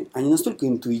мужчины, они настолько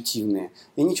интуитивные,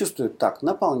 и они чувствуют, так,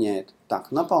 наполняет,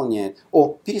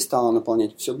 о, перестала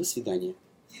наполнять, все, до свидания.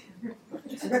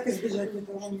 Как избежать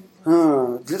этого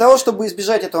момента? Для того, чтобы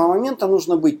избежать этого момента,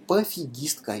 нужно быть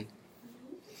пофигисткой.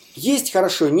 Есть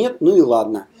хорошо, нет, ну и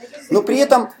ладно. Но при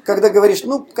этом, когда говоришь,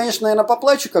 ну, конечно, наверное,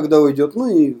 поплачу, когда уйдет, ну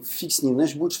и фиг с ним,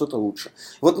 значит, будет что-то лучше.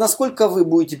 Вот насколько вы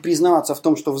будете признаваться в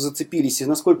том, что вы зацепились, и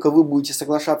насколько вы будете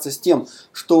соглашаться с тем,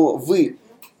 что вы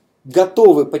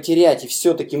готовы потерять, и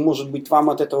все-таки, может быть, вам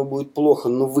от этого будет плохо,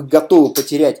 но вы готовы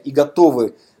потерять и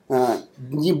готовы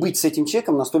не быть с этим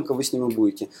человеком, настолько вы с ним и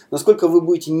будете. Насколько вы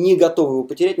будете не готовы его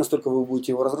потерять, настолько вы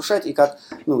будете его разрушать. И как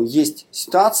есть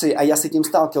ситуации, а я с этим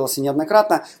сталкивался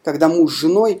неоднократно, когда муж с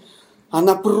женой,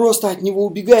 она просто от него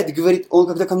убегает и говорит, он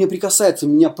когда ко мне прикасается,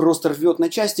 меня просто рвет на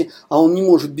части, а он не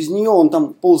может без нее, он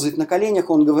там ползает на коленях,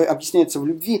 он объясняется в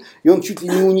любви, и он чуть ли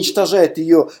не уничтожает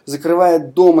ее,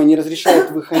 закрывает дома, не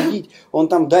разрешает выходить, он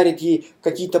там дарит ей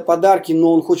какие-то подарки,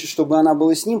 но он хочет, чтобы она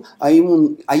была с ним, а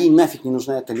ей нафиг не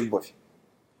нужна эта любовь.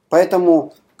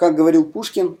 Поэтому, как говорил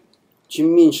Пушкин,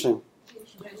 чем меньше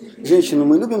женщину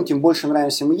мы любим, тем больше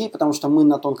нравимся мы ей, потому что мы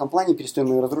на тонком плане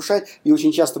перестаем ее разрушать, и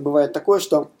очень часто бывает такое,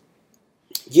 что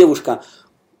девушка,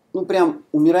 прям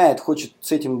умирает, хочет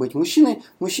с этим быть мужчиной,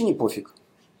 мужчине пофиг.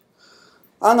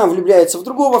 Она влюбляется в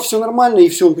другого, все нормально, и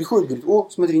все, он приходит, говорит, о,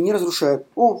 смотри, не разрушает,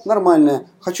 о, нормальная,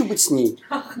 хочу быть с ней.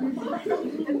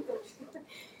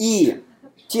 И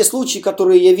те случаи,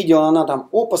 которые я видел, она там,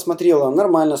 посмотрела,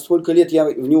 нормально, сколько лет я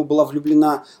в него была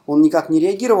влюблена, он никак не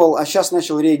реагировал, а сейчас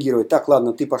начал реагировать. Так,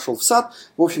 ладно, ты пошел в сад,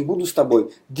 в общем, буду с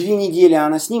тобой. 2 недели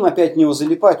она с ним, опять в него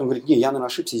залипает, он говорит, не, я, наверное,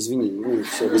 ошибся, извини,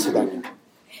 все, до свидания.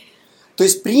 То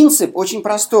есть принцип очень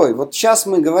простой. Вот сейчас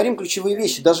мы говорим ключевые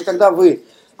вещи. Даже когда вы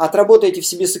отработаете в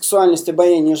себе сексуальность,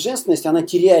 обаяние, женственность, она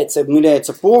теряется и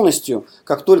обнуляется полностью,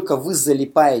 как только вы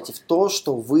залипаете в то,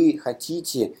 что вы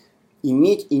хотите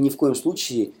иметь и ни в коем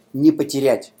случае не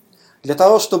потерять. Для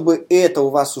того, чтобы это у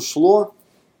вас ушло,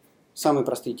 самые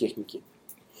простые техники.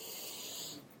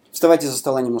 Вставать из-за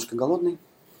стола немножко голодный.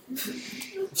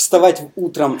 Вставать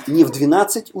утром не в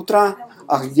 12 утра,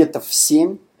 а где-то в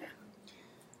 7.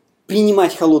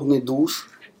 Принимать холодный душ.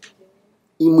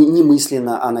 И не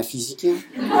мысленно, а на физике.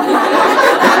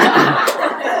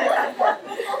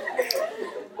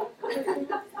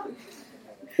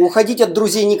 Уходить от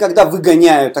друзей не когда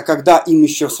выгоняют, а когда им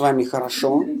еще с вами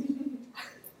хорошо.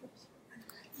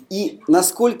 И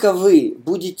насколько вы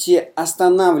будете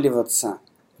останавливаться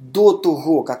до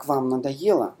того, как вам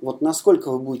надоело, вот насколько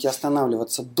вы будете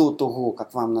останавливаться до того,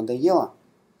 как вам надоело,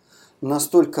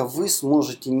 настолько вы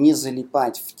сможете не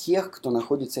залипать в тех, кто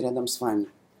находится рядом с вами.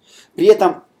 При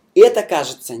этом это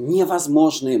кажется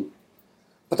невозможным.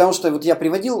 Потому что вот я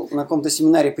приводил на каком-то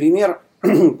семинаре пример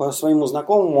по своему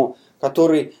знакомому,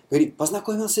 который говорит,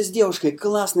 познакомился с девушкой,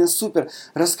 классная, супер,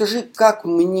 расскажи, как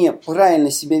мне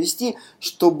правильно себя вести,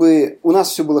 чтобы у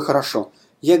нас все было хорошо.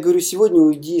 Я говорю, сегодня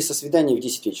уйди со свидания в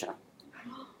 10 вечера.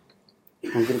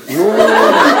 Он говорит,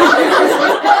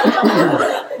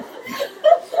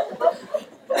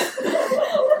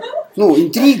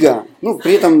 интрига,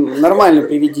 при этом нормально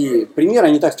приведи пример, а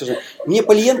не так скажи. Мне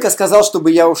Палиенко сказал,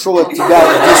 чтобы я ушел от тебя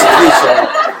в 10 вечера.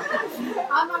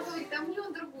 Она говорит, а мне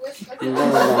он другой сказал.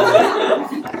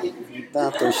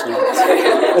 Да, точно.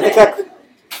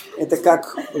 Это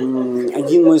как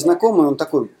один мой знакомый, он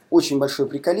такой очень большой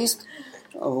приколист,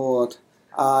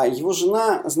 а его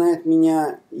жена знает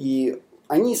меня, и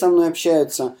они со мной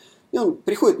общаются, и он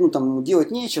приходит,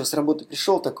 делать нечего, с работы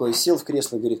пришел такой, сел в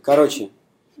кресло и говорит,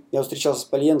 я встречался с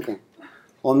Палиенко,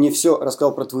 он мне все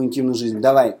рассказал про твою интимную жизнь.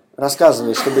 Давай,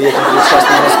 рассказывай, чтобы я тебе сейчас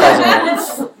не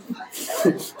рассказывал.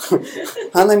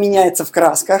 Она меняется в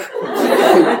красках.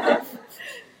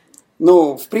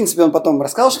 В принципе, он потом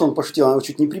рассказал, что он пошутил, она его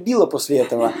чуть не прибила после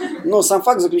этого. Но сам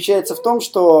факт заключается в том,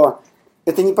 что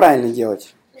это неправильно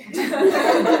делать.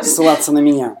 Ссылаться на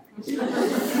меня.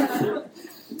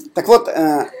 Так вот,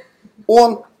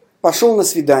 он пошел на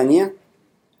свидание.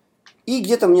 И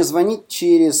где-то мне звонит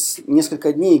через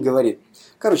несколько дней и говорит,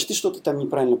 ты что-то там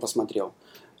неправильно посмотрел.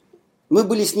 Мы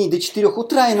были с ней до 4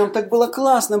 утра, и нам так было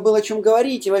классно, было о чем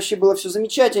говорить, и вообще было все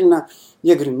замечательно.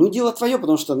 Я говорю, ну дело твое,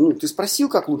 потому что ты спросил,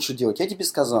 как лучше делать, я тебе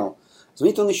сказал.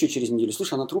 Звонит он еще через неделю,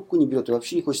 слушай, она трубку не берет и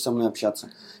вообще не хочет со мной общаться.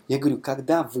 Я говорю,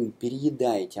 когда вы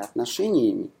переедаете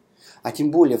отношениями, а тем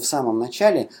более в самом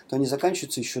начале, то они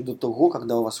заканчиваются еще до того,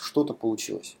 когда у вас что-то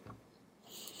получилось.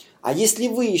 А если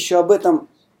вы еще об этом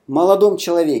молодом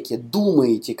человеке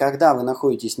думаете, когда вы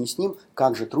находитесь не с ним,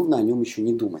 как же трудно о нем еще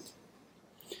не думать.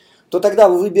 То тогда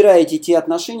вы выбираете те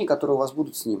отношения, которые у вас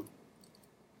будут с ним.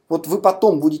 Вот вы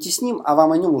потом будете с ним, а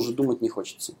вам о нем уже думать не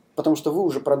хочется. Потому что вы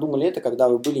уже продумали это, когда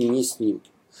вы были не с ним.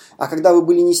 А когда вы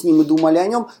были не с ним и думали о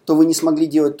нем, то вы не смогли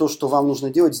делать то, что вам нужно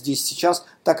делать здесь, сейчас,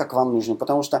 так, как вам нужно.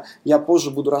 Потому что я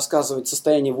позже буду рассказывать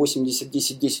состояние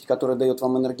 80-10-10, которое дает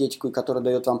вам энергетику и которое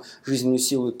дает вам жизненную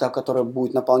силу, та, которая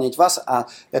будет наполнять вас, а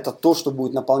это то, что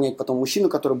будет наполнять потом мужчину,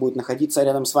 который будет находиться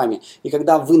рядом с вами. И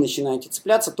когда вы начинаете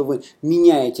цепляться, то вы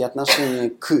меняете отношение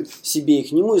к себе и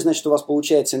к нему, и значит, у вас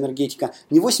получается энергетика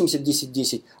не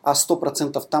 80-10-10, а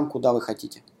 100% там, куда вы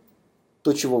хотите.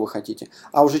 То, чего вы хотите.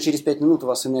 А уже через 5 минут у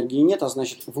вас энергии нет, а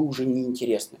значит, вы уже не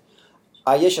интересны.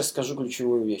 А я сейчас скажу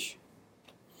ключевую вещь.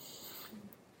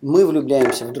 Мы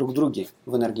влюбляемся в друг друга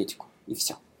в энергетику. И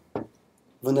все.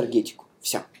 В энергетику.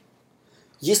 Все.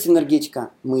 Есть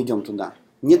энергетика, мы идем туда.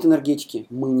 Нет энергетики,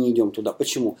 мы не идем туда.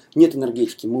 Почему? Нет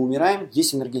энергетики, мы умираем.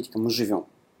 Есть энергетика, мы живем.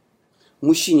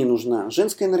 Мужчине нужна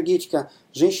женская энергетика,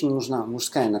 женщине нужна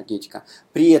мужская энергетика.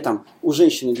 При этом у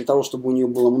женщины для того, чтобы у нее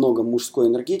было много мужской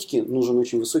энергетики, нужен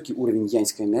очень высокий уровень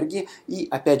янской энергии и,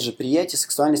 опять же, приятие,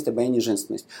 сексуальность, обаяние,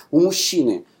 женственность. У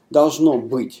мужчины должно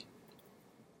быть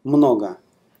много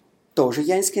тоже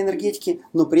янской энергетики,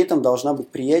 но при этом должна быть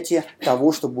приятие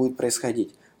того, что будет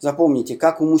происходить. Запомните,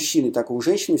 как у мужчины, так и у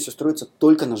женщины все строится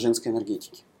только на женской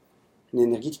энергетике. На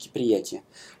энергетике приятия.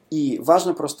 И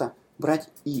важно просто брать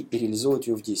и реализовывать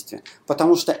ее в действие.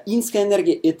 Потому что инская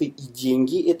энергия – это и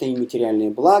деньги, это и материальные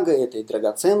блага, это и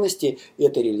драгоценности,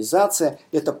 это реализация,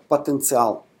 это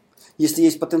потенциал. Если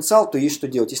есть потенциал, то есть что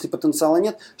делать. Если потенциала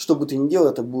нет, что бы ты ни делал,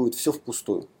 это будет все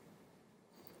впустую.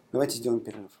 Давайте сделаем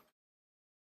перерыв.